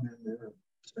people that come in there and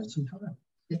spend some time.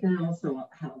 It can also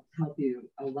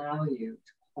allow you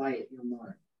to quiet your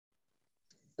mind,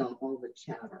 stop all the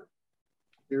chatter.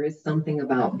 There is something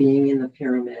about being in the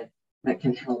pyramid that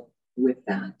can help with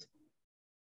that.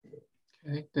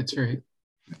 Okay, that's right.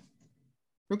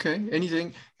 Okay,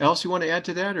 anything else you want to add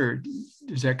to that, or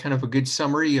is that kind of a good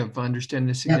summary of understanding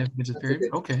the significance of the pyramid?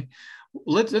 Okay,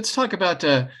 let's talk about,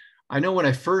 I know when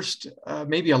I first,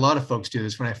 maybe a lot of folks do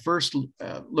this, when I first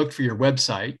looked for your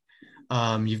website,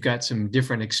 you've got some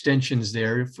different extensions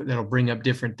there that'll bring up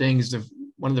different things.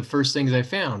 One of the first things I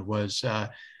found was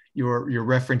your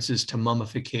references to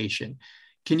mummification.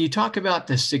 Can you talk about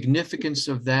the significance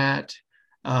of that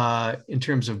in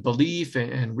terms of belief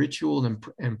and ritual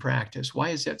and practice? Why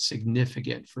is that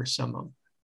significant for some of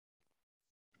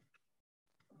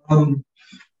them?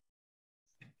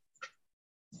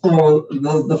 So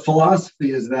the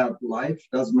philosophy is that life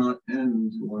does not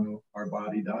end when our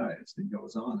body dies. It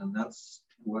goes on. And that's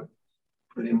what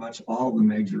pretty much all the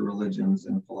major religions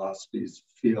and philosophies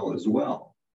feel as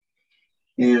well.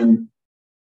 And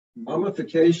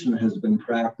mummification has been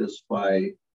practiced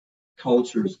by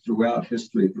cultures throughout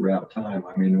history, throughout time.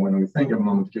 I mean, when we think of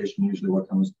mummification, usually what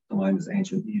comes to mind is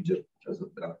ancient Egypt because of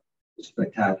the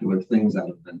spectacular things that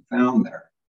have been found there.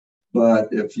 But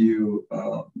if you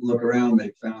look around,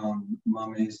 they found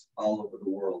mummies all over the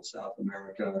world: South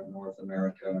America, North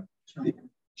America,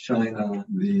 China.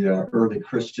 The early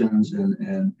Christians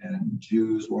and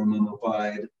Jews were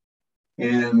mummified.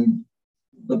 And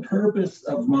the purpose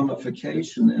of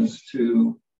mummification is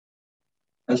to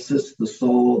assist the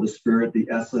soul, the spirit, the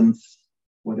essence,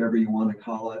 whatever you want to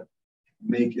call it,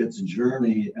 make its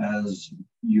journey as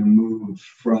you move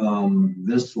from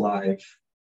this life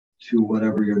to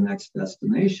whatever your next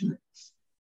destination is.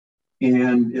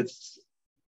 And it's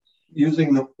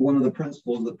using one of the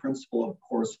principles, the principle of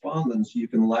correspondence. You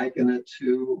can liken it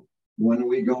to when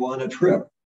we go on a trip.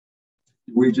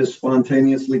 We just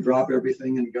spontaneously drop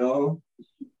everything and go?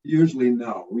 Usually,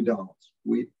 no, we don't.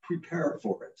 We prepare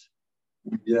for it.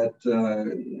 We get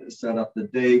set up the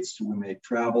dates, we make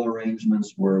travel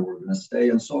arrangements where we're going to stay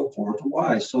and so forth.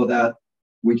 Why? So that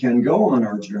we can go on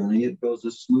our journey, it goes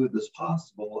as smooth as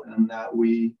possible, and that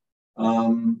we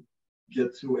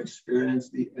get to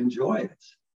enjoy it.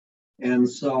 And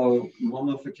so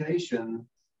mummification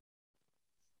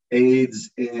aids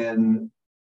in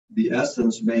the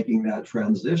essence making that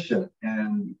transition,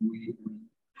 and we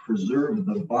preserve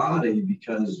the body,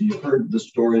 because you've heard the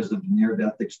stories of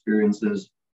near-death experiences,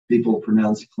 people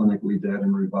pronounced clinically dead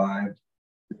and revived.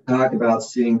 Talk about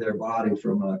seeing their body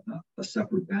from a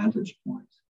separate vantage point.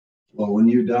 Well, when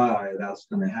you die, that's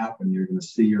going to happen. You're going to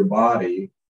see your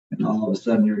body, and all of a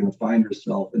sudden you're going to find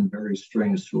yourself in very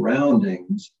strange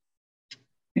surroundings,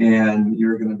 and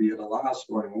you're going to be at a loss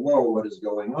going, whoa, what is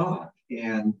going on?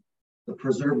 And the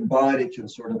preserved body can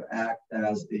sort of act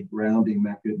as a grounding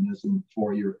mechanism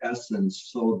for your essence,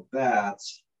 so that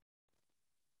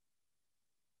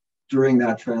during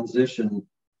that transition,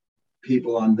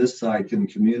 people on this side can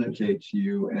communicate to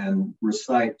you and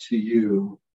recite to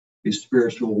you a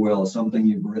spiritual will, something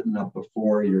you've written up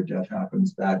before your death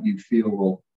happens, that you feel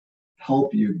will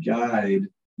help you, guide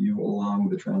you along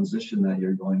the transition that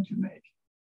you're going to make.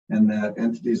 And that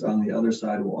entities on the other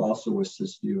side will also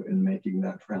assist you in making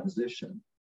that transition.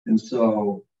 And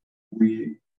so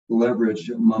we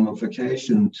leverage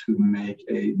mummification to make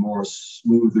a more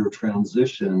smoother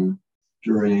transition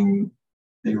during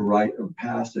a rite of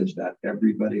passage that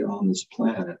everybody on this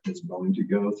planet is going to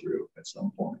go through at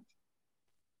some point.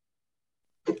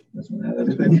 Doesn't that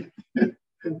everything?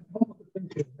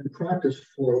 It's been practiced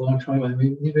for a long time. I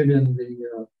mean, even in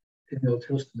the Old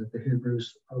Testament, the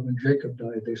Hebrews, when Jacob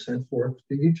died, they sent forth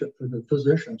to Egypt for the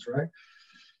physicians, right?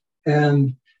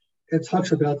 And it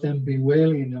talks about them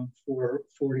bewailing them for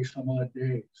 40 some odd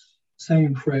days,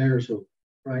 saying prayers,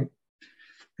 right?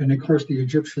 And of course, the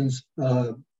Egyptians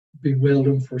bewailed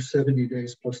them for 70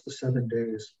 days plus the 7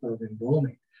 days of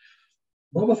embalming.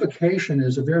 Mummification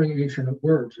is a very ancient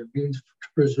word. It means to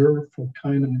preserve for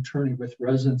time and eternity with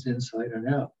residence inside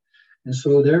and out. And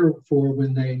so therefore,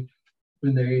 when they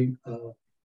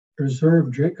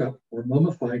preserved Jacob, or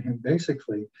mummified him,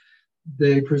 basically,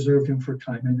 they preserved him for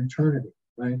time and eternity,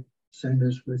 right? Same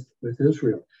as with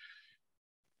Israel.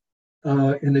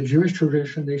 In the Jewish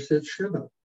tradition, they said Shiva,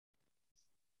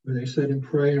 where they sit and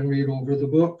pray and read over the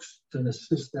books to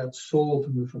assist that soul to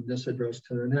move from this address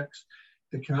to the next.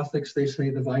 The Catholics, they say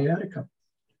the Viaticum,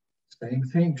 same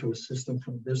thing, to assist them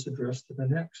from this address to the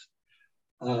next.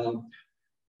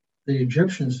 The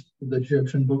Egyptians, the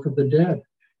Egyptian Book of the Dead,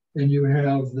 and you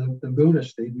have the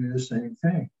Buddhists, they do the same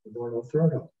thing, the Ordo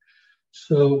Thordo.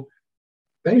 So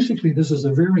basically, this is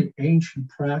a very ancient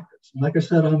practice. And like I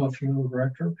said, I'm a funeral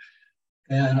director,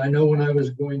 and I know when I was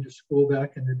going to school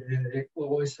back in the day, they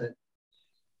always said,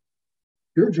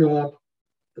 your job,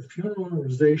 the funeral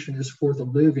organization, is for the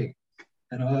living.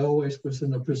 And I always was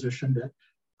in the position that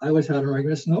I always had an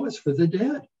argument, no, it's for the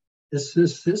dead.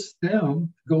 It's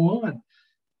them, go on.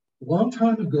 A long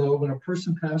time ago, when a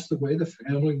person passed away, the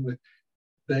family would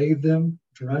bathe them,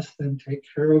 dress them, take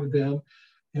care of them,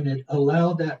 and it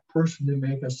allowed that person to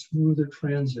make a smoother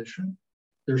transition,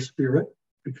 their spirit,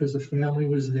 because the family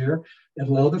was there. It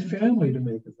allowed the family to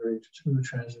make a very smooth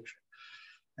transition.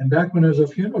 And back when I was a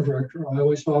funeral director, I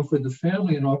always offered the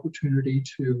family an opportunity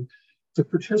to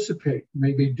participate,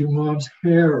 maybe do mom's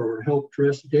hair or help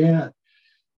dress dad.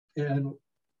 And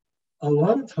a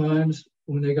lot of times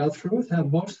when they got through with that,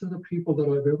 most of the people that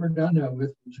I've ever done that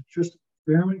with was just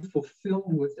very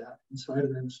fulfilled with that inside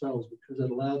of themselves because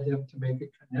it allowed them to make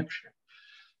a connection.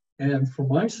 And for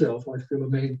myself, I feel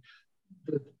it made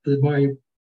the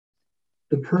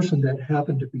person that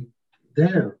happened to be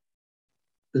there,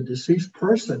 the deceased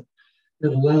person,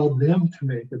 that allowed them to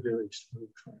make a very smooth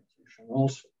transition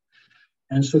also.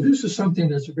 And so this is something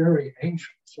that's very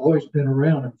ancient. It's always been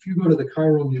around. If you go to the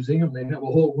Cairo Museum, they have a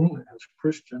whole room that has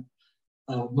Christian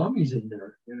mummies in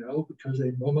there, you know, because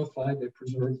they mummified, they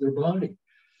preserved their body.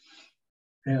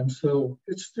 And so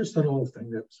it's just an old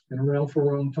thing that's been around for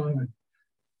a long time.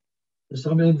 And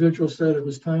some individuals said it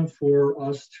was time for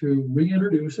us to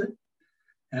reintroduce it.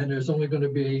 And there's only going to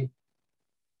be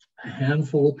a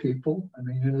handful of people. I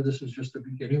mean, you know, this is just the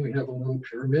beginning. We have a little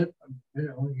pyramid. You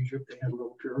know, in Egypt, they had a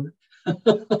little pyramid.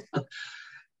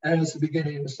 And it's the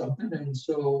beginning of something. And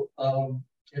so,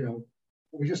 you know,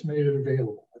 we just made it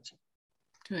available. That's it.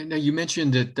 Okay. Now, you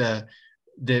mentioned that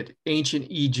that ancient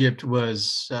Egypt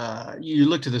was, you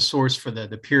look to the source for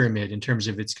the pyramid in terms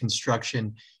of its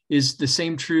construction. Is the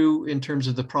same true in terms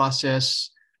of the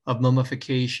process of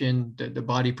mummification, the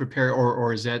body prepare,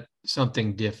 or is that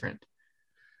something different?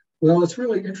 Well, it's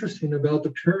really interesting about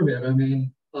the pyramid. I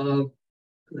mean,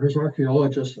 there's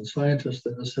archaeologists and scientists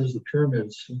that says the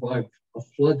pyramids survived a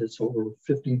flood that's over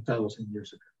 15,000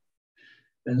 years ago.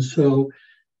 And so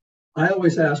I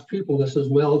always ask people this as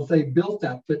well, if they built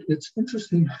that, but it's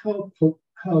interesting how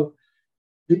the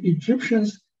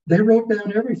Egyptians, they wrote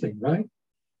down everything, right?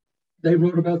 They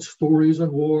wrote about stories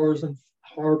and wars and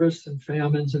harvests and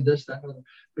famines and this, that, and other.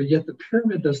 But yet the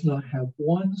pyramid does not have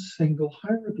one single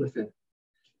hieroglyph in it,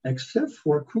 except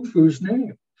for Khufu's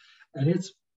name. And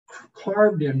it's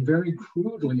carved in very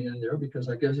crudely in there because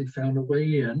I guess he found a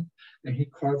way in and he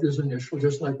carved his initial,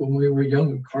 just like when we were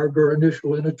young, we carved our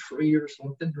initial in a tree or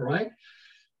something, right?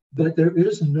 But there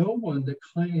is no one that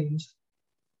claims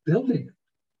building it.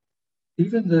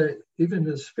 Even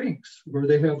the Sphinx, where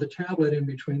they have the tablet in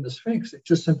between the Sphinx, it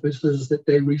just simply says that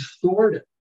they restored it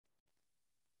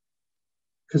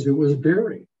because it was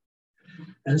buried.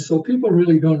 And so people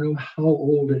really don't know how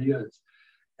old it is.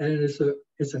 And it's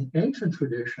an ancient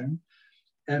tradition.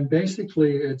 And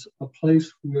basically it's a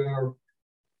place where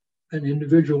an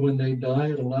individual, when they die,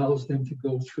 it allows them to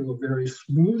go through a very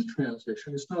smooth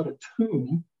transition. It's not a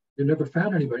tomb. They never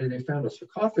found anybody. They found a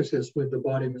sarcophagus where the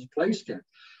body was placed in.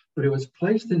 But it was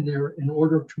placed in there in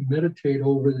order to meditate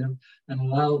over them and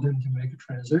allow them to make a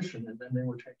transition. And then they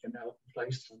were taken out and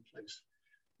placed someplace,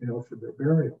 you know, for their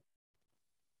burial.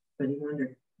 But he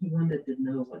wanted to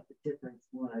know what the difference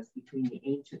was between the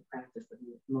ancient practice of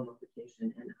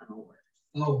mummification and ours.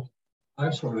 Oh,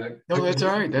 I'm sorry. No, that's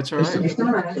all right. That's all right. It's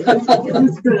all right.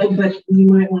 It's good, but you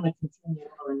might want to continue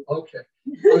on. Okay.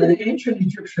 The ancient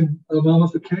Egyptian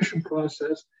mummification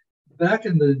process, back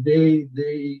in the day,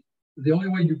 the only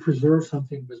way you preserve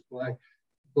something was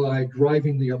by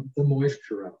driving the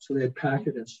moisture out. So they'd pack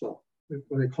it in salt.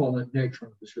 What they call it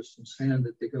natron. It's just some sand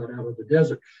that they got out of the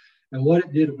desert. And what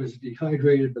it did was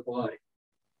dehydrated the body,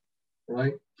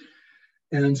 right?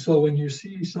 And so when you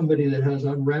see somebody that has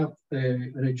unwrapped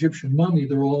an Egyptian mummy,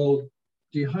 they're all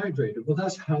dehydrated. Well,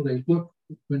 that's how they look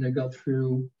when they got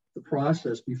through the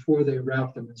process before they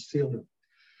wrapped them and sealed them.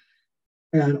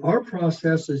 And our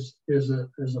process is a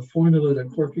formula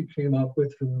that Corky came up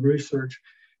with from the research.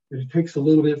 It takes a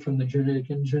little bit from the genetic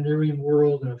engineering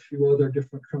world and a few other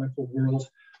different chemical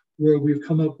worlds, where we've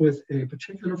come up with a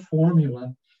particular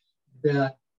formula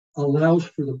that allows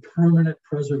for the permanent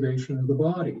preservation of the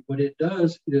body. What it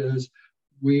does is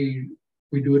we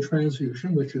do a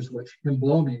transfusion, which is what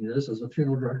embalming is. As a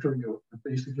funeral director, you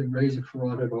basically raise a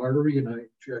carotid artery and I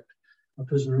inject a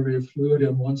preservative fluid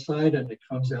on one side and it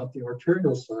comes out the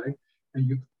arterial side, and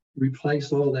you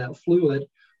replace all that fluid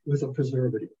with a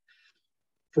preservative.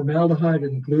 Formaldehyde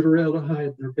and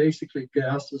glutaraldehyde, they're basically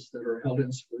gases that are held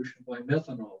in solution by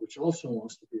methanol, which also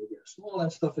wants to be a gas. So all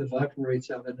that stuff evaporates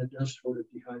out and it does sort of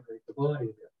dehydrate the body a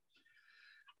bit.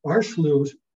 Our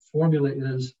SLU's formula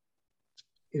is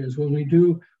when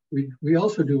we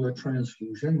also do a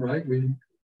transfusion, right? We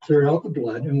clear out the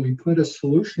blood and we put a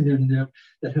solution in there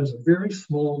that has a very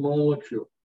small molecule.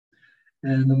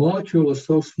 And the molecule is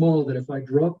so small that if I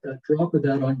drop of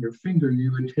that on your finger,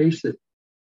 you would taste it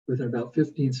within about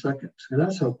 15 seconds. And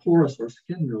that's how porous our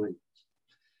skin really is.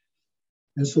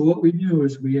 And so what we do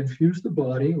is we infuse the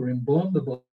body or embalm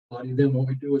the body. Then what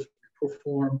we do is we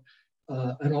perform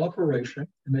an operation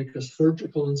and make a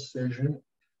surgical incision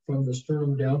from the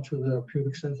sternum down to the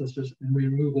pubic symphysis, and we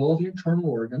remove all the internal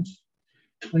organs,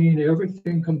 clean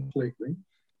everything completely.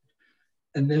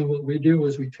 And then what we do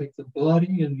is we take the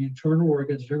body and the internal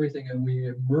organs and everything, and we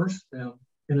immerse them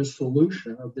in a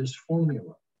solution of this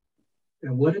formula.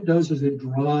 And what it does is it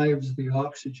drives the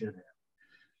oxygen out.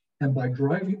 And by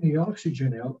driving the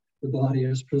oxygen out, the body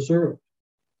is preserved.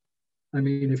 I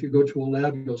mean, if you go to a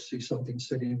lab, you'll see something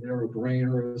sitting there, a brain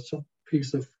or some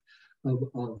piece of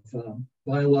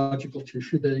biological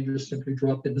tissue that you just simply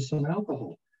dropped into some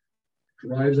alcohol.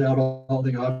 Drives out all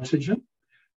the oxygen,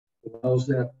 allows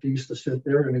that piece to sit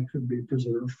there, and it can be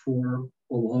preserved for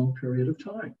a long period of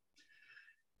time.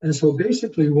 And so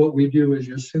basically what we do is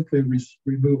just simply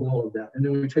remove all of that. And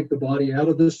then we take the body out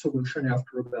of the solution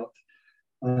after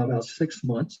about 6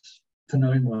 months to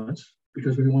 9 months,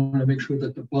 because we want to make sure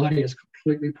that the body is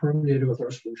completely permeated with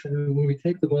our solution. And when we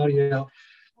take the body out,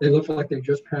 they look like they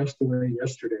just passed away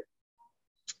yesterday.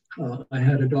 I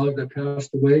had a dog that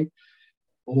passed away,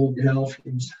 old gal, she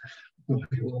was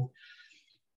really old.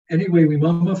 Anyway, we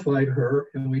mummified her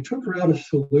and we took her out of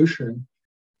solution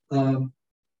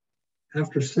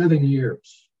after 7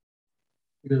 years,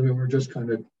 because we were just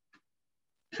kind of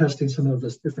testing some of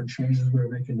the different changes we were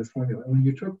making to the formula. And when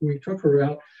we took her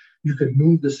out, you could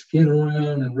move the skin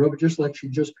around and rub it just like she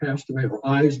just passed away. Her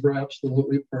eyes were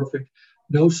absolutely perfect,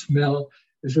 no smell.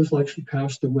 It's just like she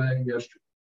passed away yesterday.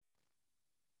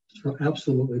 So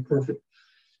absolutely perfect.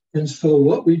 And so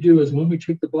what we do is when we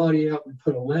take the body out, we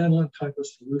put a lanolin type of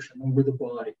solution over the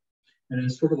body. And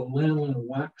it's sort of a lanolin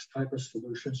wax type of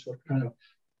solution, so it kind of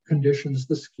conditions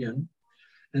the skin.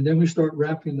 And then we start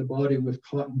wrapping the body with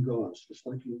cotton gauze, just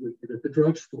like you would get at the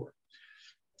drugstore.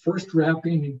 First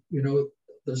wrapping, you know,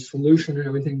 the solution and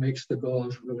everything makes the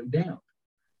gauze really damp.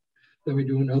 Then we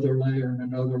do another layer and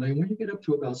another layer. When you get up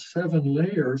to about 7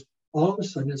 layers, all of a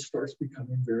sudden it starts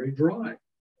becoming very dry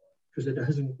because it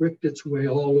hasn't wicked its way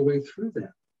all the way through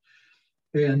that.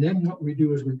 And then what we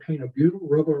do is we paint a beautiful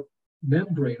rubber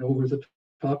membrane over the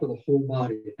top of the whole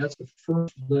body. That's the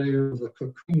first layer of the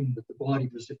cocoon that the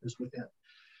body is within.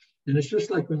 And it's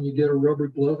just like when you get a rubber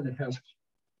glove and it has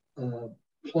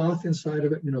cloth inside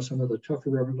of it, you know, some of the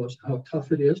tougher rubber gloves, how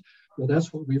tough it is. Well,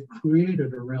 that's what we've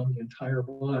created around the entire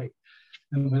body.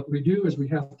 And what we do is we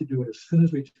have to do it as soon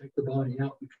as we take the body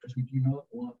out, because we do not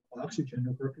want oxygen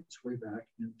to work its way back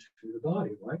into the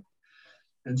body, right?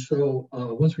 And so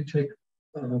once we take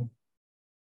the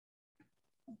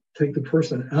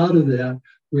person out of that,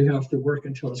 we have to work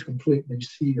until it's completely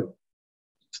sealed.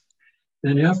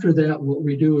 Then after that, what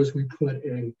we do is we put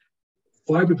a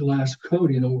fiberglass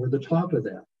coating over the top of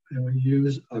that. And we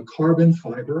use a carbon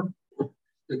fiber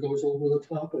that goes over the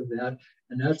top of that.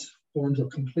 And that forms a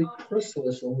complete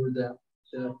chrysalis over the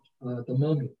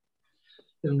mummy.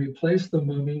 Then we place the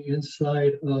mummy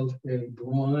inside of a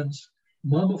bronze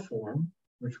mummiform,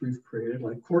 which we've created.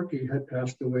 Like Corky had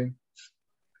passed away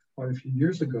quite a few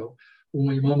years ago. When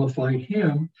we mummified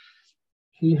him,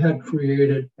 he had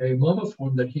created a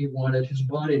mummiform that he wanted his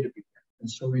body to be in. And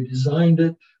so we designed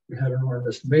it. We had an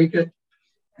artist make it.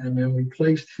 And then we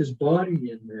placed his body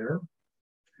in there.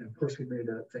 And of course, we made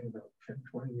that thing about 10,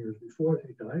 20 years before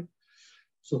he died.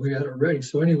 So we had it ready.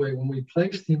 So anyway, when we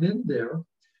placed him in there,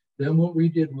 then what we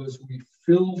did was we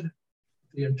filled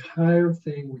the entire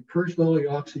thing. We purged all the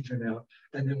oxygen out.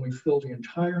 And then we filled the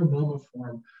entire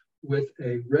mummiform with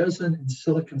a resin and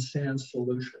silicon sand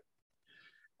solution.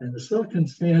 And the silicon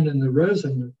sand and the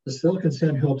resin, the silicon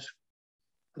sand helps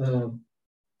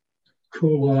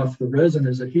cool off the resin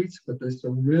as it heats, but it's a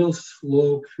real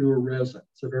slow, pure resin.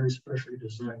 It's a very specially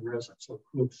designed resin, so it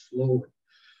cools slowly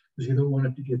because you don't want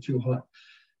it to get too hot.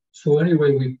 So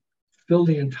anyway, we fill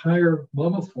the entire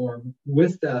mummiform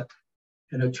with that,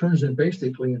 and it turns it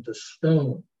basically into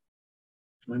stone.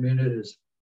 I mean, it is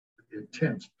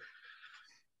intense.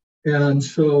 And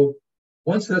so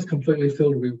once that's completely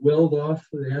filled, we weld off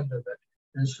the end of it.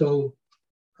 And so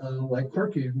like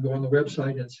Corky, you can go on the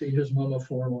website and see his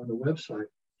mummiform on the website.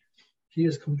 He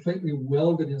is completely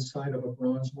welded inside of a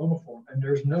bronze mummiform. And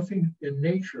there's nothing in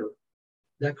nature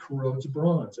that corrodes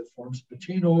bronze. It forms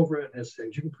patina over it, and it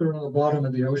says you can put it on the bottom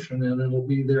of the ocean and it'll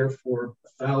be there for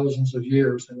thousands of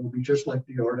years, and it'll be just like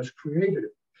the artist created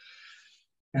it.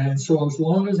 And so as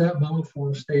long as that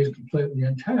mummiform stays completely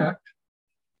intact,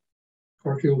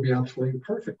 Corky will be absolutely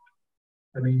perfect.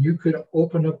 I mean, you could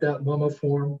open up that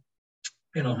mummiform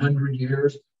in 100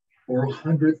 years or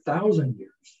 100,000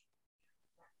 years,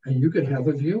 and you could have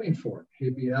a viewing for him.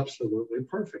 He'd be absolutely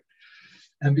perfect.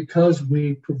 And because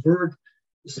we preserve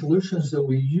the solutions that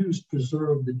we use,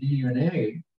 preserve the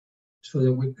DNA, so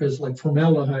that because like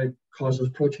formaldehyde causes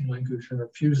protein linkage and it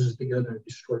fuses together and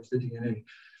destroys the DNA.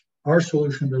 Our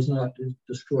solution does not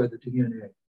destroy the DNA.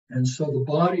 And so the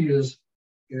body is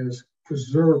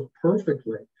preserved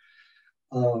perfectly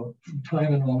from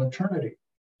time and all eternity.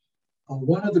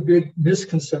 One of the big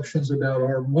misconceptions about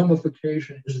our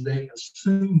mummification is they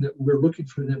assume that we're looking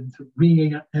for them to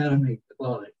reanimate the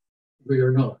body. We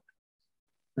are not.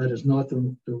 That is not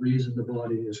the reason the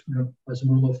body is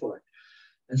mummified.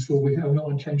 And so we have no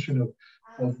intention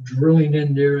of drilling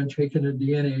in there and taking a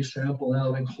DNA sample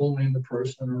out and cloning the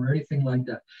person or anything like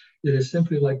that. It is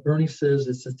simply, like Bernie says,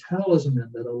 it's a talisman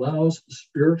that allows the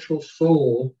spiritual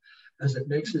soul, as it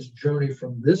makes its journey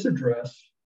from this address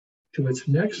to its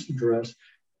next address,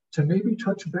 to maybe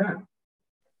touch back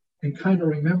and kind of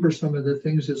remember some of the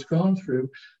things it's gone through.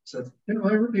 So,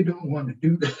 I really don't want to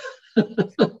do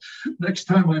that next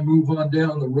time I move on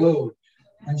down the road.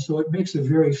 And so it makes a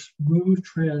very smooth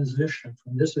transition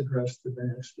from this address to the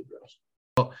next address.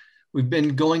 Well, we've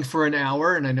been going for an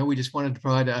hour, and I know we just wanted to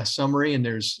provide a summary, and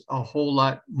there's a whole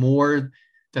lot more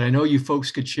that I know you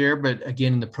folks could share. But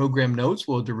again, in the program notes,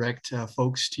 we'll direct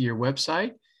folks to your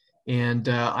website. And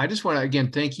I just want to,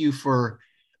 again, thank you for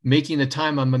making the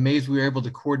time. I'm amazed we were able to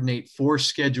coordinate 4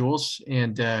 schedules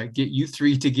and get you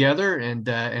 3 together and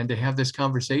to have this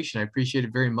conversation. I appreciate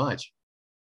it very much.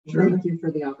 Thank you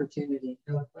for the opportunity.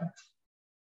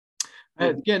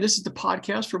 Again, this is the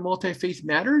podcast for Multi-Faith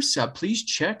Matters. Please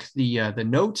check the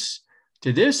notes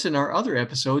to this and our other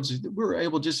episodes. We're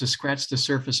able just to scratch the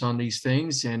surface on these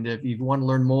things. And if you want to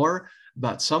learn more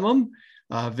about some of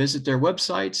them, visit their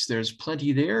websites. There's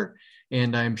plenty there.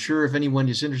 And I'm sure if anyone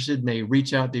is interested and they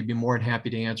reach out, they'd be more than happy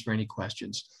to answer any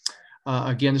questions.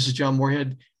 Again, this is John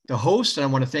Moorhead, the host, and I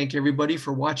want to thank everybody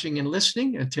for watching and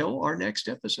listening. Until our next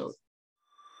episode.